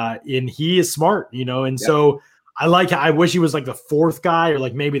and he is smart, and so I wish he was like the 4th guy or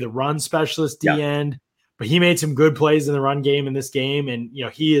like maybe the run specialist D-end, but he made some good plays in the run game in this game. And,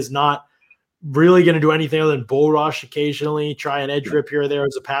 he is not really going to do anything other than bull rush occasionally, try an edge rip here or there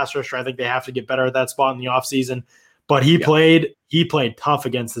as a pass rusher. I think they have to get better at that spot in the offseason. But he played tough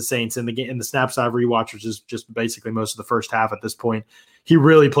against the Saints in the snaps I've rewatched, which is just basically most of the first half at this point. He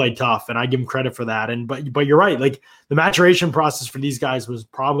really played tough, and I give him credit for that. But you're right, like the maturation process for these guys was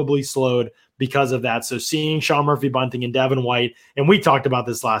probably slowed because of that. So seeing Sean Murphy-Bunting and Devin White, and we talked about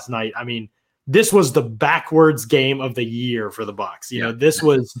this last night. I mean, this was the backwards game of the year for the Bucs. This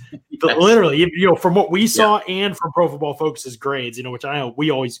was literally, from what we saw and from Pro Football Focus's grades, which I know we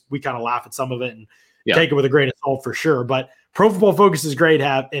kind of laugh at some of it and take it with a grain of salt for sure. But Pro Football Focus's grade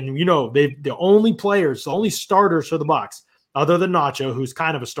the only starters for the Bucs, other than Nacho, who's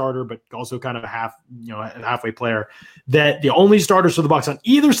kind of a starter, but also kind of a halfway player, that the only starters for the Bucs on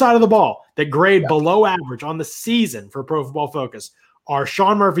either side of the ball that grade below average on the season for Pro Football Focus are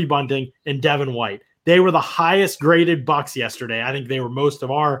Sean Murphy-Bunting and Devin White. They were the highest graded Bucs yesterday. I think they were most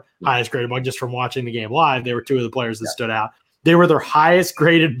of our highest graded Bucs just from watching the game live. They were 2 of the players that stood out. They were their highest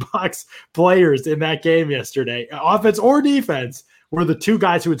graded Bucs players in that game yesterday. Offense or defense were the 2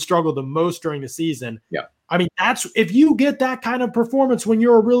 guys who had struggled the most during the season. Yeah. I mean, that's if you get that kind of performance when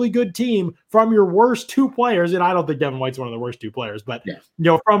you're a really good team from your worst two players, and I don't think Devin White's one of the worst two players, but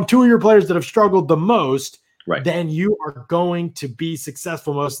from two of your players that have struggled the most, then you are going to be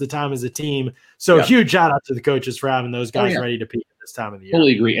successful most of the time as a team. So huge shout out to the coaches for having those guys ready to peak at this time of the year.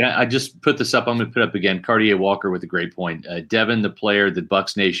 Totally agree. And I just put this up. I'm going to put up again. Cartier Walker with a great point. Devin, the player that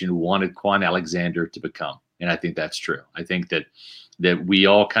Bucks Nation wanted Quan Alexander to become. And I think that's true. I think that we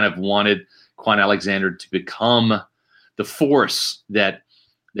all kind of wanted Quan Alexander to become the force that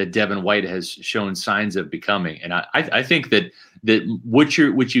Devin White has shown signs of becoming. And I think that what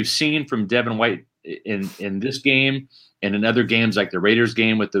you've seen from Devin White in this game and in other games like the Raiders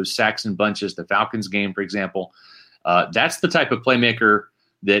game with those sacks and bunches, the Falcons game, for example, that's the type of playmaker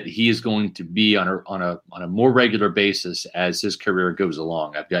that he is going to be on a more regular basis as his career goes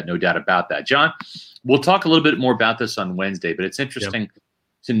along. I've got no doubt about that. John, we'll talk a little bit more about this on Wednesday, but it's interesting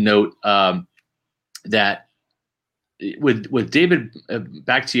to note that with David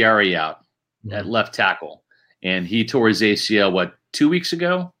Bakhtiari out at left tackle, and he tore his ACL, 2 weeks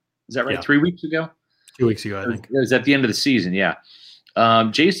ago? Is that right? Yeah. 3 weeks ago? 2 weeks ago, I think. It was at the end of the season, yeah.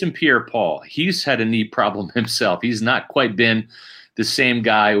 Jason Pierre-Paul, he's had a knee problem himself. He's not quite been the same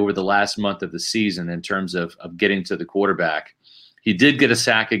guy over the last month of the season in terms of getting to the quarterback. He did get a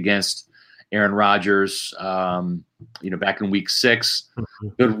sack against Aaron Rodgers, back in week 6.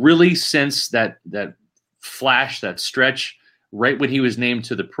 But really since that flash, that stretch, right when he was named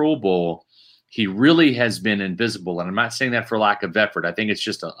to the Pro Bowl, he really has been invisible. And I'm not saying that for lack of effort. I think it's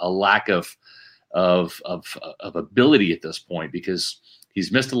just a lack of ability at this point because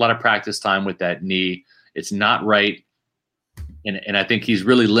he's missed a lot of practice time with that knee. It's not right. And I think he's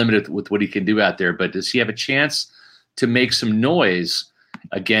really limited with what he can do out there. But does he have a chance to make some noise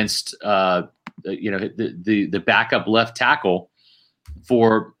against the backup left tackle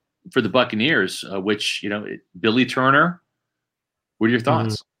for the Buccaneers, which Billy Turner? What are your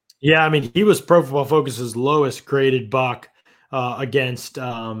thoughts? Yeah, I mean, he was Pro Football Focus's lowest graded Buck against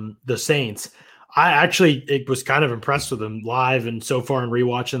the Saints. I was kind of impressed with him live, and so far in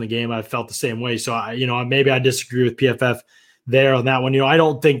rewatching the game, I felt the same way. So maybe I disagree with PFF there on that one. I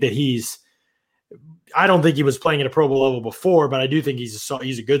don't think he was playing at a Pro Bowl level before, but I do think he's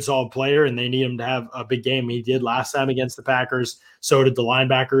a good, solid player, and they need him to have a big game. He did last time against the Packers. So did the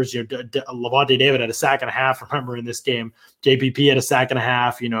linebackers. Lavonte David had a sack and a half. Remember in this game, JPP had a sack and a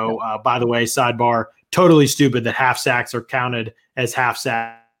half. By the way, sidebar, totally stupid that half sacks are counted as half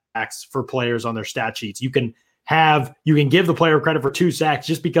sacks for players on their stat sheets. You can give the player credit for 2 sacks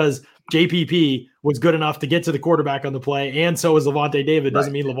just because JPP was good enough to get to the quarterback on the play, and so is Lavonte David.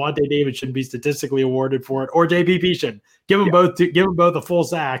 Doesn't mean Lavonte David shouldn't be statistically awarded for it, or JPP should. Give them both a full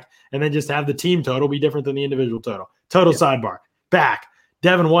sack, and then just have the team total be different than the individual total. Sidebar. Back.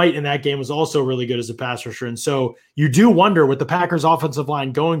 Devin White in that game was also really good as a pass rusher, and so you do wonder with the Packers offensive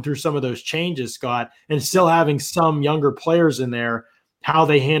line going through some of those changes, Scott, and still having some younger players in there, how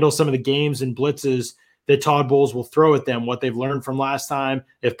they handle some of the games and blitzes that Todd Bowles will throw at them, what they've learned from last time,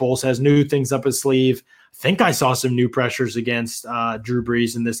 if Bowles has new things up his sleeve. I think I saw some new pressures against Drew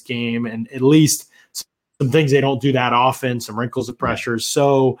Brees in this game, and at least some things they don't do that often, some wrinkles of pressures.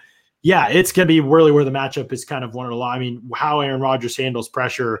 So, yeah, it's going to be really where the matchup is kind of one of the – I mean, how Aaron Rodgers handles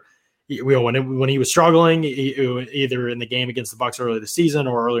pressure – when he was struggling, either in the game against the Bucs earlier this season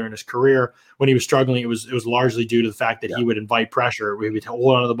or earlier in his career, when he was struggling, it was largely due to the fact that he would invite pressure. He would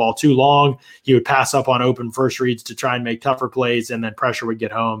hold on to the ball too long. He would pass up on open first reads to try and make tougher plays, and then pressure would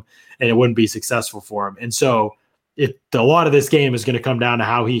get home, and it wouldn't be successful for him. And so a lot of this game is going to come down to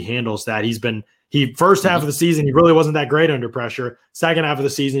how he handles that. First half of the season, he really wasn't that great under pressure. Second half of the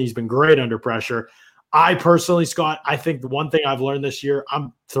season, he's been great under pressure. I personally, Scott, I think the one thing I've learned this year,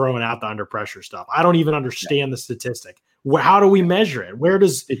 I'm throwing out the under pressure stuff. I don't even understand the statistic. How do we measure it?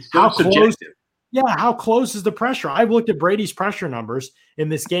 How close? Yeah, how close is the pressure? I've looked at Brady's pressure numbers in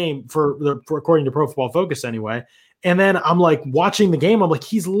this game for according to Pro Football Focus anyway, and then I'm like watching the game. I'm like,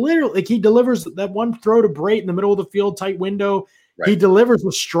 he's literally he delivers that one throw to Brate in the middle of the field, tight window. Right. He delivers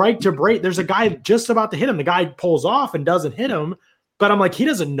a strike to Brate. There's a guy just about to hit him. The guy pulls off and doesn't hit him. But I'm like, he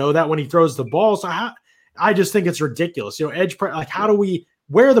doesn't know that when he throws the ball. So I just think it's ridiculous.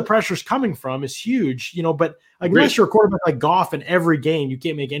 Where the pressure's coming from is huge, but unless you're a quarterback like Goff in every game, you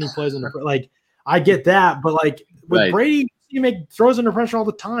can't make any plays under pressure. I get that, but with Brady, you make throws under pressure all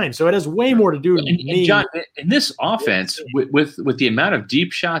the time. So it has way more to do with me. And John, in this offense, with the amount of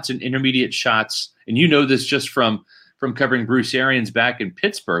deep shots and intermediate shots, and this just from covering Bruce Arians back in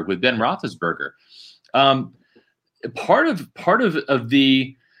Pittsburgh with Ben Roethlisberger, part of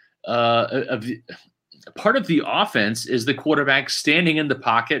the part of the offense is the quarterback standing in the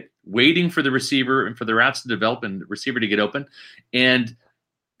pocket, waiting for the receiver and for the routes to develop and the receiver to get open, and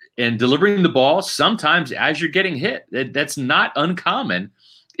delivering the ball sometimes as you're getting hit. That's not uncommon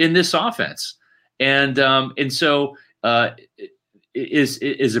in this offense. And so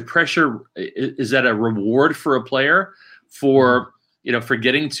is a pressure, is that a reward for a player for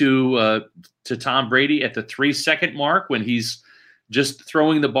getting to Tom Brady at the 3-second mark when he's just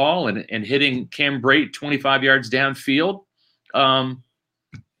throwing the ball and hitting Cam Brate 25 yards downfield?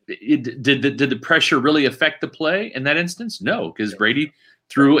 Did the pressure really affect the play in that instance? No, because Brady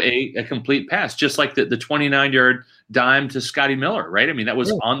threw a complete pass, just like the 29-yard dime to Scotty Miller, right? I mean, that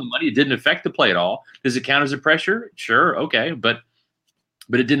was on the money. It didn't affect the play at all. Does it count as a pressure? Sure, okay, but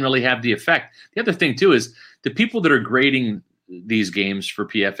it didn't really have the effect. The other thing, too, is the people that are grading these games for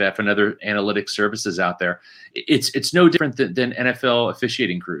PFF and other analytics services out there, it's no different than NFL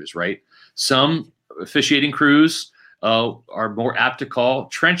officiating crews, right? Some officiating crews are more apt to call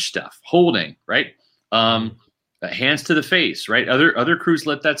trench stuff, holding, right? Hands to the face, right? Other crews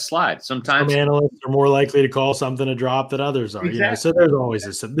let that slide. Sometimes some analysts are more likely to call something a drop than others are. Exactly. So there's always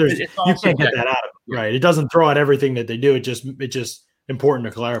you can't get that out of it, right? It doesn't throw out everything that they do. It's just important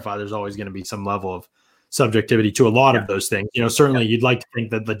to clarify. There's always going to be some level of subjectivity to a lot of those things. Certainly you'd like to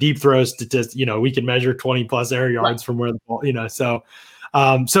think that the deep throw statistic, we can measure 20 plus air yards from where the ball,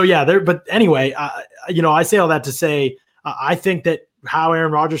 but anyway, I say all that to say, I think that how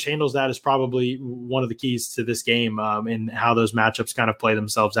Aaron Rodgers handles that is probably one of the keys to this game, and how those matchups kind of play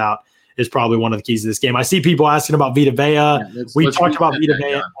themselves out is probably one of the keys to this game. I see people asking about Vita Vea. We talked about Vita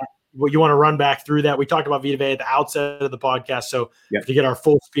Vea. What you want to run back through that? We talked about Vita Vea at the outset of the podcast. So to get our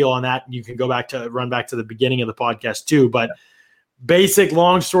full spiel on that, you can run back to the beginning of the podcast too. But basic,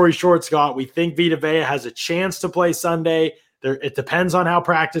 long story short, Scott, we think Vita Vea has a chance to play Sunday. It depends on how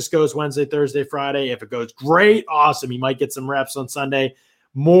practice goes Wednesday, Thursday, Friday. If it goes great, awesome. He might get some reps on Sunday.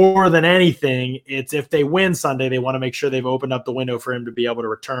 More than anything, it's if they win Sunday, they want to make sure they've opened up the window for him to be able to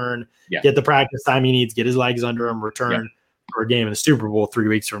return, get the practice time he needs, get his legs under him, return for a game in the Super Bowl 3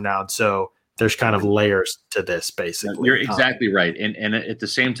 weeks from now. So there's kind of layers to this, basically. You're exactly right. And at the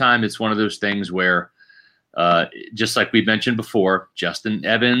same time, it's one of those things where, just like we mentioned before, Justin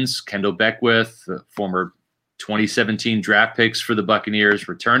Evans, Kendall Beckwith, former 2017 draft picks for the Buccaneers,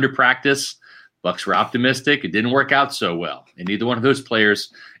 returned to practice. Bucs were optimistic. It didn't work out so well, and neither one of those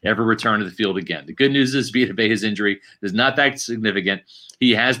players ever returned to the field again. The good news is Vita Vea's injury is not that significant.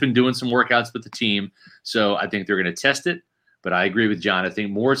 He has been doing some workouts with the team, so I think they're going to test it. But I agree with John. I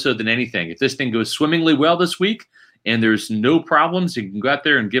think more so than anything, if this thing goes swimmingly well this week and there's no problems, you can go out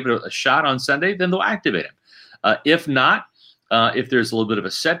there and give it a shot on Sunday, then they'll activate him. If not, if there's a little bit of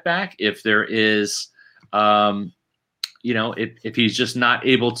a setback, if there is, if he's just not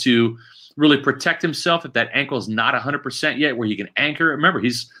able to really protect himself, if that ankle is not 100% yet where he can anchor. Remember,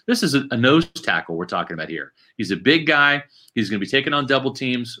 this is a nose tackle we're talking about here. He's a big guy. He's going to be taking on double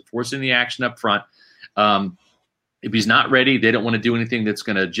teams, forcing the action up front. If he's not ready, they don't want to do anything that's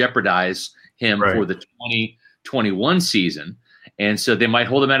going to jeopardize him for the 2021 season. And so they might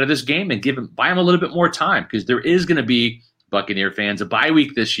hold him out of this game and buy him a little bit more time, because there is going to be, Buccaneer fans, a bye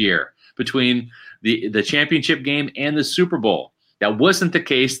week this year between the championship game and the Super Bowl. That wasn't the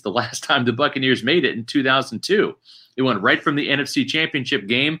case the last time the Buccaneers made it in 2002. It went right from the NFC Championship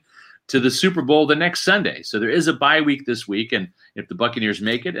game to the Super Bowl the next Sunday. So there is a bye week this week, and if the Buccaneers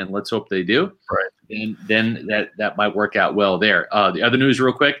make it, and let's hope they do, then that might work out well there. The other news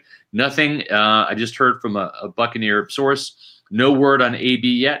real quick, nothing. I just heard from a Buccaneer source, no word on AB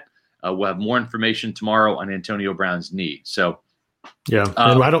yet. We'll have more information tomorrow on Antonio Brown's knee. So and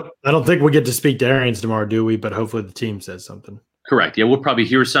I don't think we'll get to speak to Arians tomorrow, do we? But hopefully the team says something. Correct. Yeah, we'll probably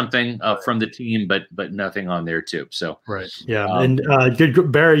hear something from the team, but nothing on there too. So And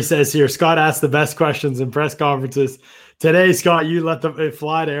Barry says here, Scott asked the best questions in press conferences today. Scott, you let them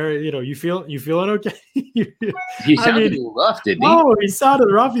fly to Arians. You feeling okay? He sounded rough, didn't he? Oh, he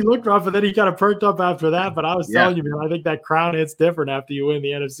sounded rough. He looked rough, and then he kind of perked up after that. But I was telling you, man, I think that crown hits different after you win the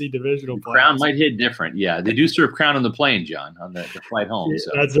NFC divisional play. Crown might hit different. Yeah, they do serve crown on the plane, John, on the flight home.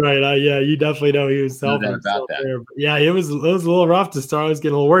 So. That's right. You definitely know he was selling about that. There. Yeah, it was a little rough to start. I was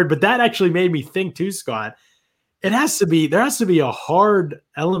getting a little worried, but that actually made me think too, Scott. There has to be a hard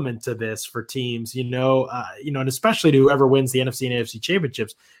element to this for teams, and especially to whoever wins the NFC and AFC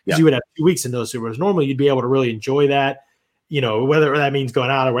championships, because you would have 2 weeks in those Super Bowls. Normally, you'd be able to really enjoy that, whether that means going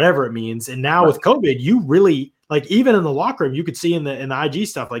out or whatever it means. And now with COVID, you really, like, even in the locker room, you could see in the IG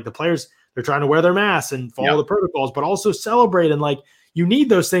stuff, like the players, they're trying to wear their masks and follow the protocols, but also celebrate. And like, you need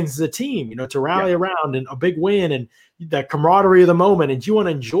those things as a team, to rally around and a big win and that camaraderie of the moment. And you want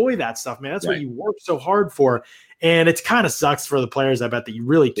to enjoy that stuff, man. That's what you work so hard for. And it kind of sucks for the players, I bet, that you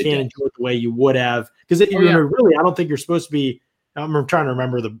really can't enjoy it the way you would have. Because really, I don't think you're supposed to be – I'm trying to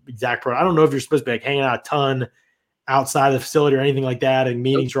remember the exact – I don't know if you're supposed to be hanging out a ton outside of the facility or anything like that, and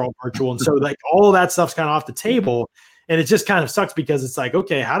meetings are all virtual. And so all of that stuff's kind of off the table. And it just kind of sucks because it's like,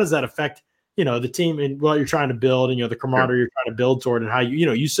 okay, how does that affect the team and what you're trying to build and the camaraderie you're trying to build toward, and how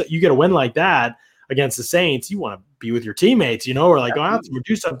you get a win like that against the Saints, you want to be with your teammates, or like go out and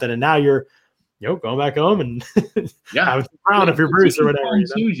do something, and now you're going back home and have some crown if you're Bruce or whatever.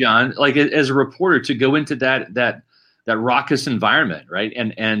 Too, John, like as a reporter, to go into that raucous environment, right?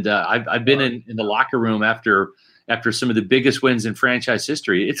 And I've been in the locker room after some of the biggest wins in franchise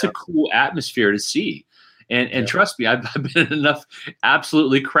history. It's a cool atmosphere to see. And trust me, I've been in enough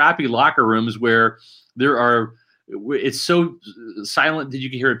absolutely crappy locker rooms where it's so silent that you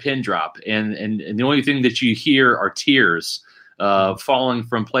can hear a pin drop. And the only thing that you hear are tears falling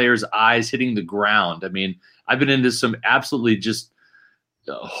from players' eyes hitting the ground. I mean, I've been into some absolutely just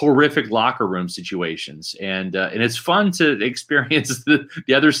horrific locker room situations. And it's fun to experience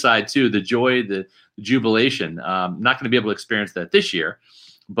the other side too, the joy, the jubilation. I'm not going to be able to experience that this year.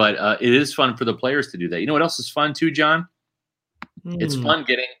 But it is fun for the players to do that. You know what else is fun too, John? It's fun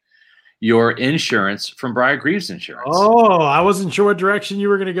getting your insurance from Briar-Greaves Insurance. Oh, I wasn't sure what direction you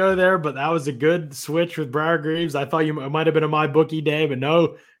were going to go there, but that was a good switch with Briar-Greaves. I thought it might have been a my bookie day, but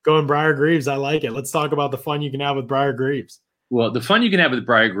no, going Briar-Greaves. I like it. Let's talk about the fun you can have with Briar-Greaves. Well, the fun you can have with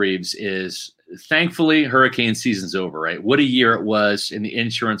Briar-Greaves is, thankfully, hurricane season's over, right? What a year it was in the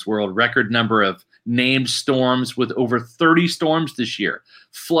insurance world. Record number of named storms, with over 30 storms this year.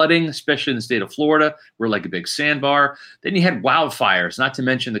 Flooding, especially in the state of Florida, we're like a big sandbar. Then you had wildfires, not to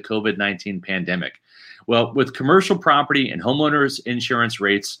mention the COVID-19 pandemic. Well, with commercial property and homeowners insurance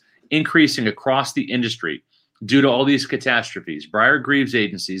rates increasing across the industry due to all these catastrophes, Briar-Greaves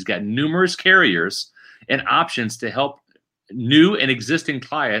agencies got numerous carriers and options to help new and existing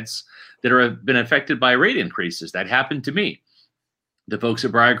clients that have been affected by rate increases. That happened to me. The folks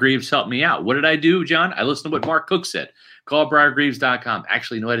at Briar-Greaves helped me out. What did I do, John? I listened to what Mark Cook said. Call briargreaves.com.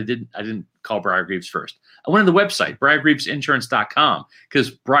 Actually, no, I didn't call Briar-Greaves first. I went to the website, briargreavesinsurance.com, because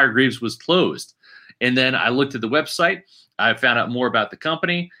Briar-Greaves was closed. And then I looked at the website. I found out more about the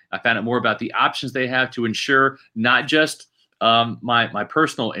company. I found out more about the options they have to insure not just my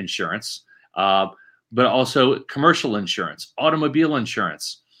personal insurance, but also commercial insurance, automobile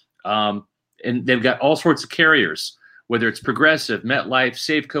insurance. And they've got all sorts of carriers, whether it's Progressive, MetLife,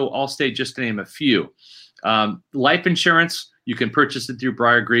 Safeco, Allstate, just to name a few. Life insurance, you can purchase it through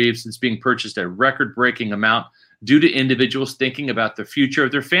Briar-Greaves. It's being purchased at a record-breaking amount due to individuals thinking about the future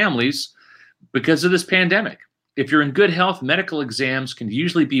of their families because of this pandemic. If you're in good health, medical exams can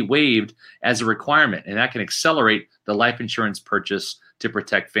usually be waived as a requirement, and that can accelerate the life insurance purchase to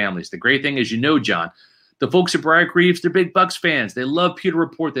protect families. The great thing is, John, the folks at Briar-Greaves, they're big Bucs fans. They love Pewter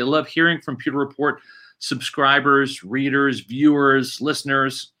Report. They love hearing from Pewter Report subscribers, readers, viewers,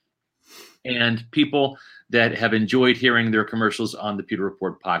 listeners, and people that have enjoyed hearing their commercials on the Pewter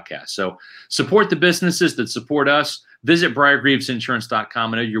Report podcast. So support the businesses that support us. Visit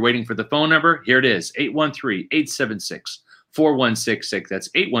briargreavesinsurance.com. I know you're waiting for the phone number. Here it is, 813-876-4166. That's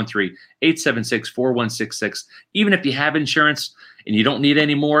 813-876-4166. Even if you have insurance and you don't need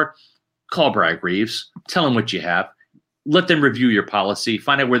any more, call Briar-Greaves. Tell them what you have. Let them review your policy.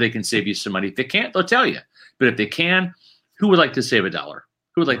 Find out where they can save you some money. If they can't, they'll tell you. But if they can, who would like to save $1?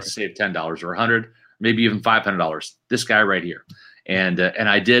 Who would like to save $10 or $100, maybe even $500? This guy right here. And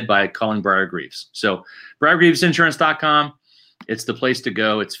I did by calling Briar-Greaves. So briargreavesinsurance.com. It's the place to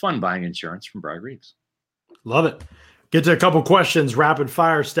go. It's fun buying insurance from Briar-Greaves. Love it. Get to a couple questions, rapid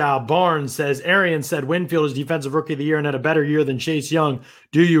fire style. Barnes says, Arian said Winfield is Defensive Rookie of the Year and had a better year than Chase Young.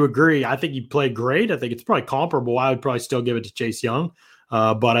 Do you agree? I think he played great. I think it's probably comparable. I would probably still give it to Chase Young.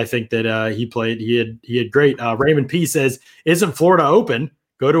 But I think that he had great. Raymond P says, isn't Florida open?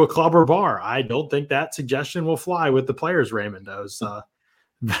 Go to a club or bar. I don't think that suggestion will fly with the players, Raymond. That was a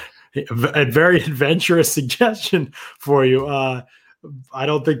very adventurous suggestion for you. I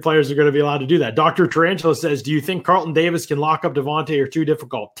don't think players are going to be allowed to do that. Dr. Tarantula says, do you think Carlton Davis can lock up Devontae or too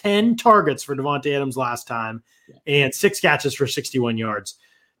difficult? 10 targets for Devontae Adams last time and 6 catches for 61 yards.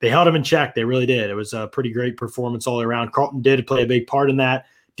 They held him in check. They really did. It was a pretty great performance all around. Carlton did play a big part in that.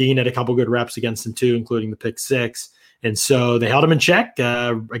 Dean had a couple good reps against him too, including the pick 6. And so they held him in check.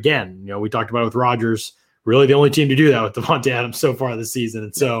 Again, we talked about it with Rodgers, really the only team to do that with Devontae Adams so far this season.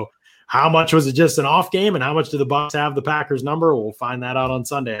 And so how much was it just an off game and how much do the Bucs have the Packers number? We'll find that out on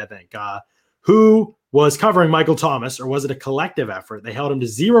Sunday, I think. Who was covering Michael Thomas, or was it a collective effort? They held him to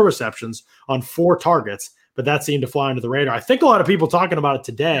 0 receptions on 4 targets, but that seemed to fly under the radar. I think a lot of people talking about it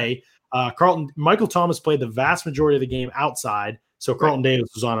today. Michael Thomas played the vast majority of the game outside, so Carlton Davis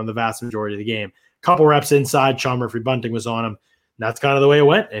was on him the vast majority of the game. Couple reps inside, Sean Murphy-Bunting was on him. That's kind of the way it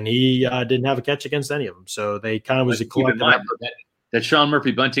went, and he didn't have a catch against any of them. So they kind of was a collective effort. That Sean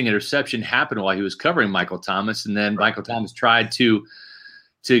Murphy-Bunting interception happened while he was covering Michael Thomas, and then Michael Thomas tried to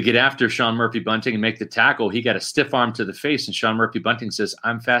get after Sean Murphy-Bunting and make the tackle. He got a stiff arm to the face, and Sean Murphy-Bunting says,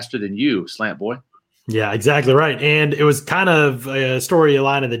 "I'm faster than you, slant boy." Yeah, exactly right. And it was kind of a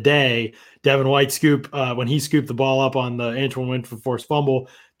storyline of the day. Devin White when he scooped the ball up on the Antoine Winfield forced fumble,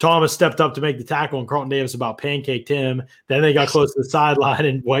 Thomas stepped up to make the tackle, and Carlton Davis about pancaked him. Then they got close to the sideline,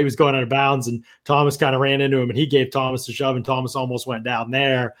 and White was going out of bounds, and Thomas kind of ran into him, and he gave Thomas a shove, and Thomas almost went down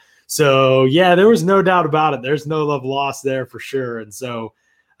there. So, yeah, there was no doubt about it. There's no love lost there for sure. And so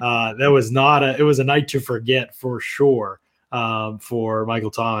it was a night to forget for sure for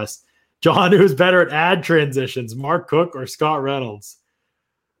Michael Thomas. John, who's better at ad transitions, Mark Cook or Scott Reynolds?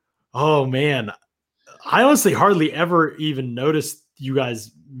 Oh, man. I honestly hardly ever even noticed you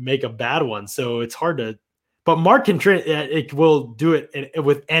guys make a bad one, so it's hard to – but Mark it will do it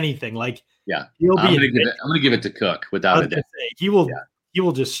with anything. Like, yeah, I'm going to give it to Cook without a doubt. He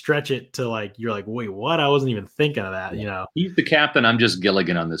will just stretch it to like you're like, wait, what? I wasn't even thinking of that. You know, he's the captain. I'm just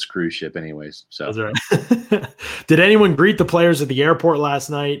Gilligan on this cruise ship, anyways. So that's right. Did anyone greet the players at the airport last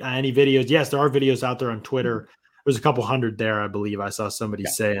night? Any videos? Yes, there are videos out there on Twitter. There's a couple hundred there, I believe. I saw somebody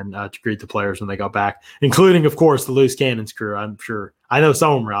saying to greet the players when they got back, including, of course, the Loose Cannons crew. I'm sure. I know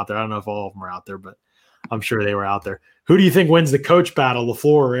some of them were out there. I don't know if all of them were out there, but I'm sure they were out there. Who do you think wins the coach battle, LaFleur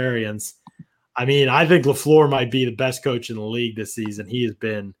or Arians? I mean, I think LaFleur might be the best coach in the league this season. He has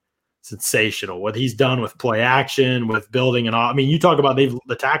been sensational. What he's done with play action, with building and all. I mean, you talk about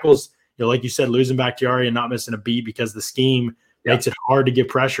the tackles, like you said, losing Bakhtiari and not missing a beat because the scheme makes it hard to get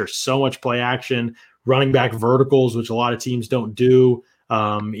pressure. So much play action, running back verticals, which a lot of teams don't do.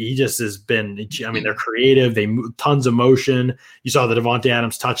 He just has been, I mean, they're creative. They move tons of motion. You saw the Devontae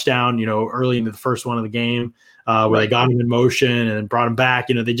Adams touchdown, early into the first one of the game where they got him in motion and brought him back.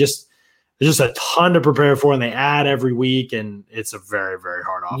 There's just a ton to prepare for, and they add every week, and it's a very, very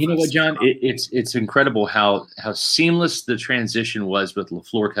hard offense. You know what, John? It's incredible how seamless the transition was with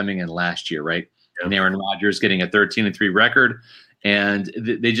LaFleur coming in last year, right? Yep. And Aaron Rodgers getting a 13-3 record, and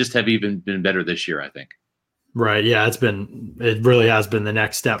they just have even been better this year, I think. Right. Yeah, it really has been the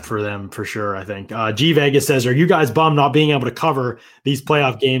next step for them for sure, I think. G Vegas says, are you guys bummed not being able to cover these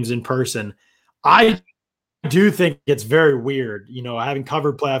playoff games in person? I do think it's very weird, having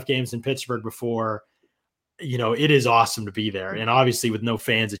covered playoff games in Pittsburgh before, it is awesome to be there. And obviously with no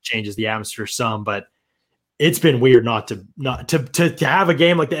fans, it changes the atmosphere some, but it's been weird not to have a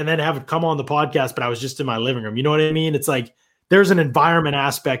game like that and then have it come on the podcast, but I was just in my living room. You know what I mean? It's like, there's an environment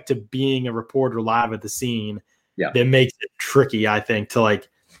aspect to being a reporter live at the scene that makes it tricky, I think, to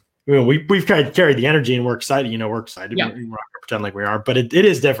we've tried to carry the energy and we're excited, we're excited. Yeah. We're not going to pretend like we are, but it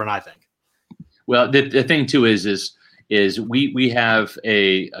is different, I think. Well, the thing too is we have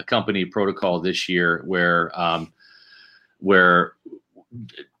a company protocol this year where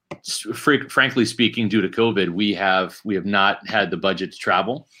frankly speaking, due to COVID, we have not had the budget to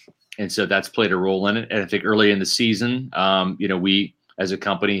travel, and so that's played a role in it. And I think early in the season, we as a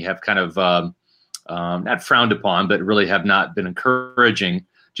company have kind of not frowned upon, but really have not been encouraging,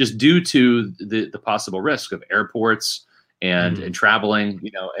 just due to the possible risk of airports and traveling,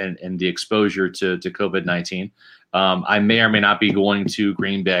 and the exposure to COVID-19. I may or may not be going to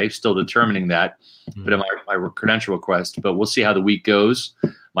Green Bay, still determining that, but in my credential request. But we'll see how the week goes.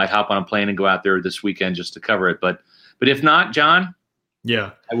 Might hop on a plane and go out there this weekend just to cover it. But if not, John,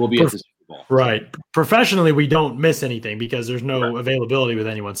 I will be at the Super Bowl. Right. Professionally, we don't miss anything because there's no availability with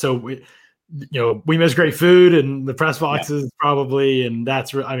anyone. So we miss great food and the press boxes probably, and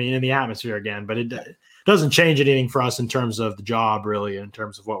that's in the atmosphere again. But it doesn't change anything for us in terms of the job, really, in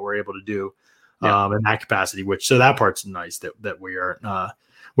terms of what we're able to do in that capacity. So that part's nice that we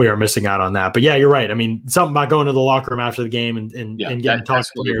are missing out on that. But yeah, you're right. I mean, something about going to the locker room after the game and getting to talk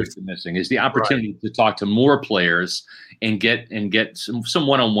to players. Missing is the opportunity to talk to more players and get some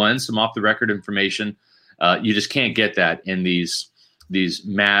one-on-one, some off-the-record information. You just can't get that in these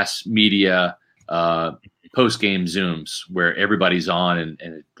mass media post-game Zooms where everybody's on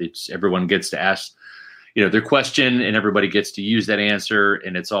and it's everyone gets to ask their question and everybody gets to use that answer,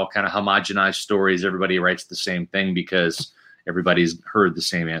 and it's all kind of homogenized stories. Everybody writes the same thing because everybody's heard the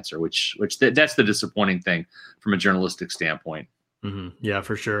same answer, which that's the disappointing thing from a journalistic standpoint. Mm-hmm. Yeah,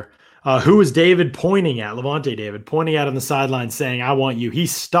 for sure. Who was David pointing at? Levante David pointing at on the sideline saying, I want you. He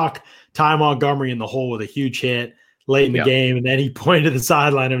stuck Ty Montgomery in the hole with a huge hit late in the game. And then he pointed to the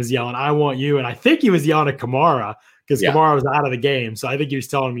sideline and was yelling, I want you. And I think he was yelling at Kamara because Kamara was out of the game. So I think he was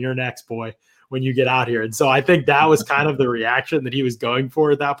telling him, you're next, boy, when you get out here. And so I think that was kind of the reaction that he was going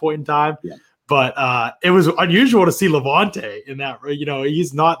for at that point in time. Yeah. But it was unusual to see Levante in that.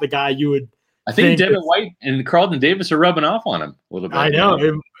 He's not the guy you would. I think Devin White and Carlton Davis are rubbing off on him a little bit. I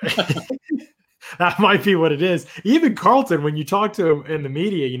know. That might be what it is. Even Carlton, when you talk to him in the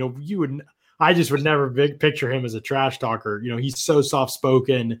media, I just would never picture him as a trash talker. He's so soft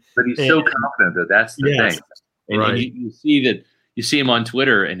spoken, but he's so confident that that's the thing. And right. You see him on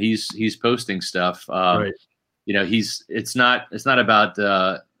Twitter, and he's posting stuff. Right. It's not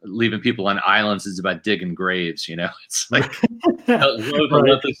about leaving people on islands. It's about digging graves. It's like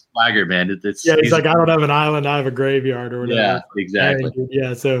let this swagger, man. He's like, I don't have an island, I have a graveyard or whatever. Yeah, exactly.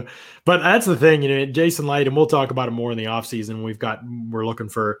 Yeah. So, but that's the thing, Jason Licht, and we'll talk about it more in the offseason. We're looking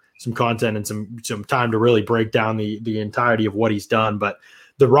for some content and some time to really break down the entirety of what he's done. But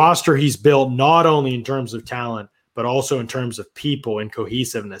the roster he's built, not only in terms of talent, but also in terms of people and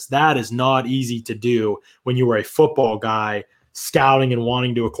cohesiveness, that is not easy to do when you are a football guy scouting and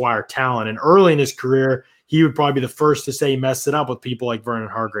wanting to acquire talent. And early in his career, he would probably be the first to say he messed it up with people like Vernon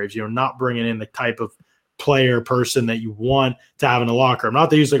Hargreaves, not bringing in the type of person that you want to have in the locker room. Not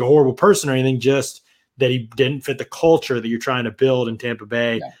that he's like a horrible person or anything, just that he didn't fit the culture that you're trying to build in Tampa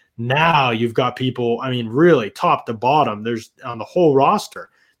Bay. Yeah. Now you've got people, really top to bottom, there's on the whole roster,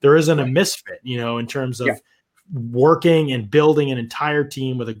 there isn't a misfit, in terms of working and building an entire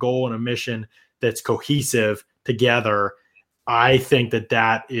team with a goal and a mission that's cohesive together. I think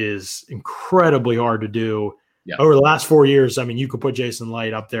that is incredibly hard to do. Yeah. Over the last 4 years, you could put Jason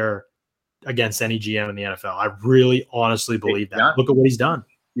Licht up there against any GM in the NFL. I really honestly believe that. Yeah. Look at what he's done.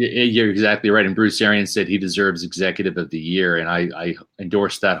 You're exactly right. And Bruce Arians said he deserves Executive of the Year, and I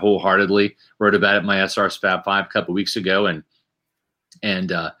endorsed that wholeheartedly. Wrote about it in my SR Fab 5 a couple of weeks ago, and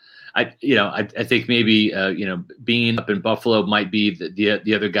I think maybe being up in Buffalo might be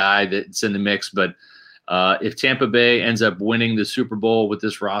the other guy that's in the mix. But if Tampa Bay ends up winning the Super Bowl with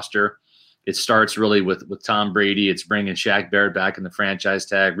this roster, it starts really with Tom Brady. It's bringing Shaq Barrett back in the franchise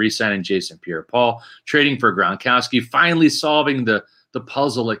tag, re-signing Jason Pierre-Paul, trading for Gronkowski, finally solving the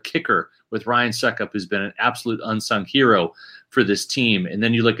puzzle at kicker with Ryan Suckup, who's been an absolute unsung hero for this team. And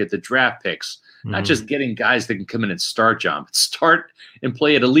then you look at the draft picks. Not just getting guys that can come in and start and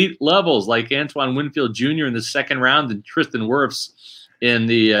play at elite levels like Antoine Winfield Jr. in the second round and Tristan Wirfs in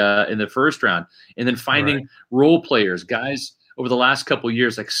the first round, and then finding role players, guys over the last couple of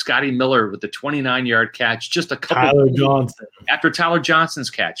years like Scotty Miller with the 29-yard catch, just a couple Tyler Johnson after Tyler Johnson's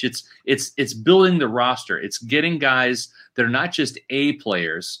catch. It's building the roster. It's getting guys that are not just A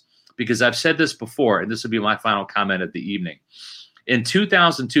players, because I've said this before, and this will be my final comment of the evening. In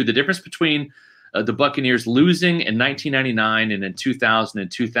 2002, the difference between the Buccaneers losing in 1999 and in 2000 and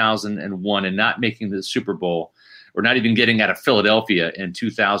 2001 and not making the Super Bowl, or not even getting out of Philadelphia in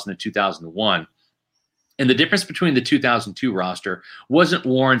 2000 and 2001. And the difference between the 2002 roster wasn't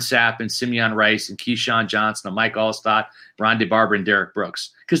Warren Sapp and Simeon Rice and Keyshawn Johnson and Mike Allstott, Ron DeBarber and Derek Brooks,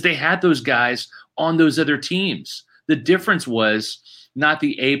 because they had those guys on those other teams. The difference was not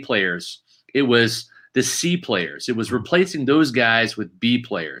the A players. It was the C players. It was replacing those guys with B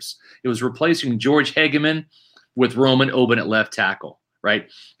players. It was replacing George Hegeman with Roman Oben at left tackle, right?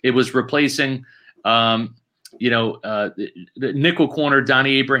 It was replacing, the nickel corner,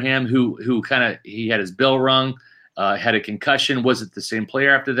 Donnie Abraham, who he had his bell rung, had a concussion, wasn't the same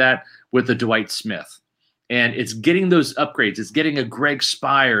player after that, with the Dwight Smith. And it's getting those upgrades. It's getting a Greg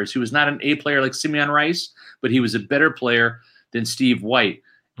Spires, who was not an A player like Simeon Rice, but he was a better player than Steve White.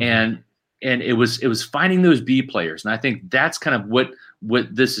 And it was finding those B players. And I think that's kind of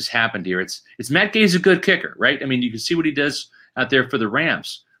what this has happened here. It's Matt Gay's a good kicker, right? You can see what he does out there for the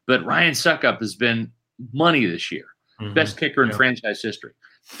Rams. But Ryan Suckup has been money this year. Best kicker in franchise history.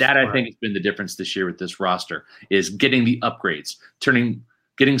 That, I think, has been the difference this year with this roster, is getting the upgrades,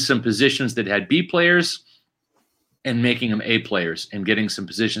 getting some positions that had B players and making them A players, and getting some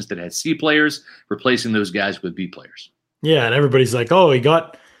positions that had C players, replacing those guys with B players. Yeah, and everybody's like, oh, he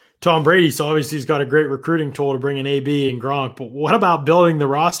got Tom Brady, so obviously he's got a great recruiting tool to bring in AB and Gronk. But what about building the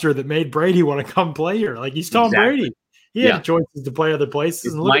roster that made Brady want to come play here? Like, he's Tom Brady. He had choices to play other places.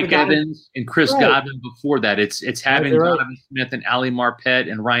 It's and Mike Evans and Chris Godwin before that. It's having Donovan Smith and Ali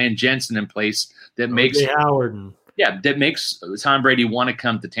Marpet and Ryan Jensen in place that makes Howard. That makes Tom Brady want to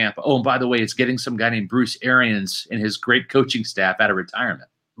come to Tampa. Oh, and by the way, it's getting some guy named Bruce Arians and his great coaching staff out of retirement.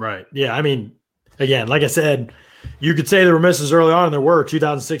 Right. Yeah. Again, like I said, You could say there were misses early on, and there were.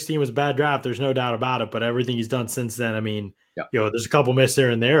 2016 was a bad draft. There's no doubt about it. But everything he's done since then, I mean, there's a couple misses here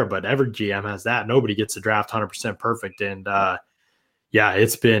and there, but every GM has that. Nobody gets the draft 100% perfect. And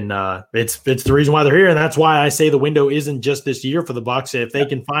it's been it's the reason why they're here, and that's why I say the window isn't just this year for the Bucs. If they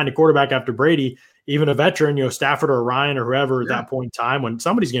can find a quarterback after Brady, even a veteran, Stafford or Ryan or whoever at that point in time, when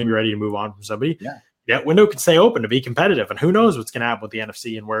somebody's going to be ready to move on from somebody, that window can stay open to be competitive. And who knows what's going to happen with the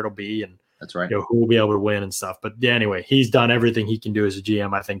NFC and where it'll be, and that's right. Who will be able to win and stuff. But anyway, he's done everything he can do as a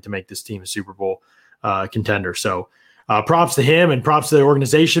GM, I think, to make this team a Super Bowl contender. So props to him and props to the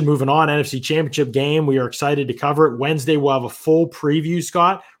organization. Moving on, NFC Championship game. We are excited to cover it. Wednesday, we'll have a full preview,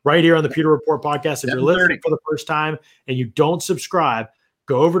 Scott, right here on the Pewter Report podcast. If you're listening for the first time and you don't subscribe,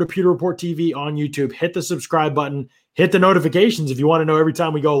 go over to Pewter Report TV on YouTube, hit the subscribe button, hit the notifications if you want to know every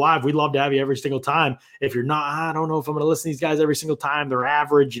time we go live. We'd love to have you every single time. If you're not, I don't know if I'm going to listen to these guys every single time. They're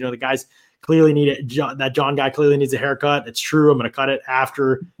average. The guys clearly need it. That John guy clearly needs a haircut. It's true. I'm going to cut it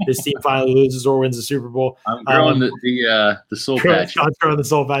after this team finally loses or wins the Super Bowl. I'm growing the soul patch. I'm throwing the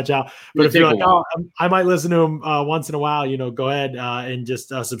soul patch out. But if you're like, I might listen to him once in a while, go ahead and just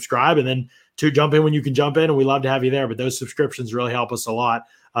subscribe, and then to jump in when you can jump in, and we love to have you there. But those subscriptions really help us a lot.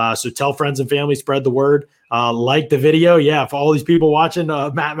 So tell friends and family, spread the word, like the video. Yeah, for all these people watching,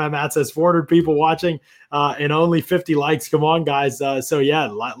 Matt says 400 people watching and only 50 likes. Come on, guys.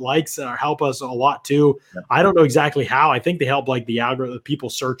 Likes help us a lot too. Yep. I don't know exactly how. I think they help like the algorithm, people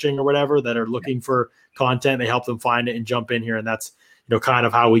searching or whatever that are looking for content. They help them find it and jump in here. And that's, kind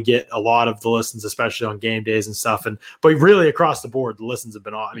of how we get a lot of the listens, especially on game days and stuff. But really across the board, the listens have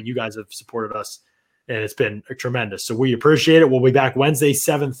been on. I mean, you guys have supported us, and it's been tremendous. So we appreciate it. We'll be back Wednesday,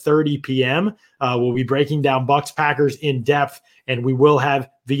 7:30 p.m. We'll be breaking down Bucs Packers in depth, and we will have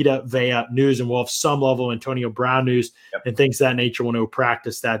Vita Vea news, and we'll have some level of Antonio Brown news and things of that nature. We'll know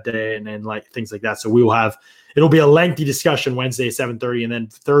practice that day and like things like that. So we will have, it'll be a lengthy discussion Wednesday, 7:30, and then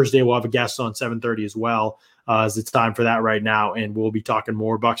Thursday we'll have a guest on 7:30 as well. As it's time for that right now, and we'll be talking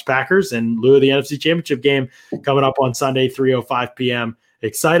more Bucs Packers and lieu of the NFC Championship game coming up on Sunday, 3:05 p.m.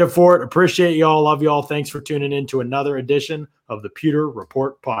 Excited for it. Appreciate y'all. Love y'all. Thanks for tuning in to another edition of the Pewter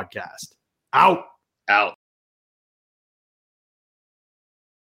Report podcast. Out.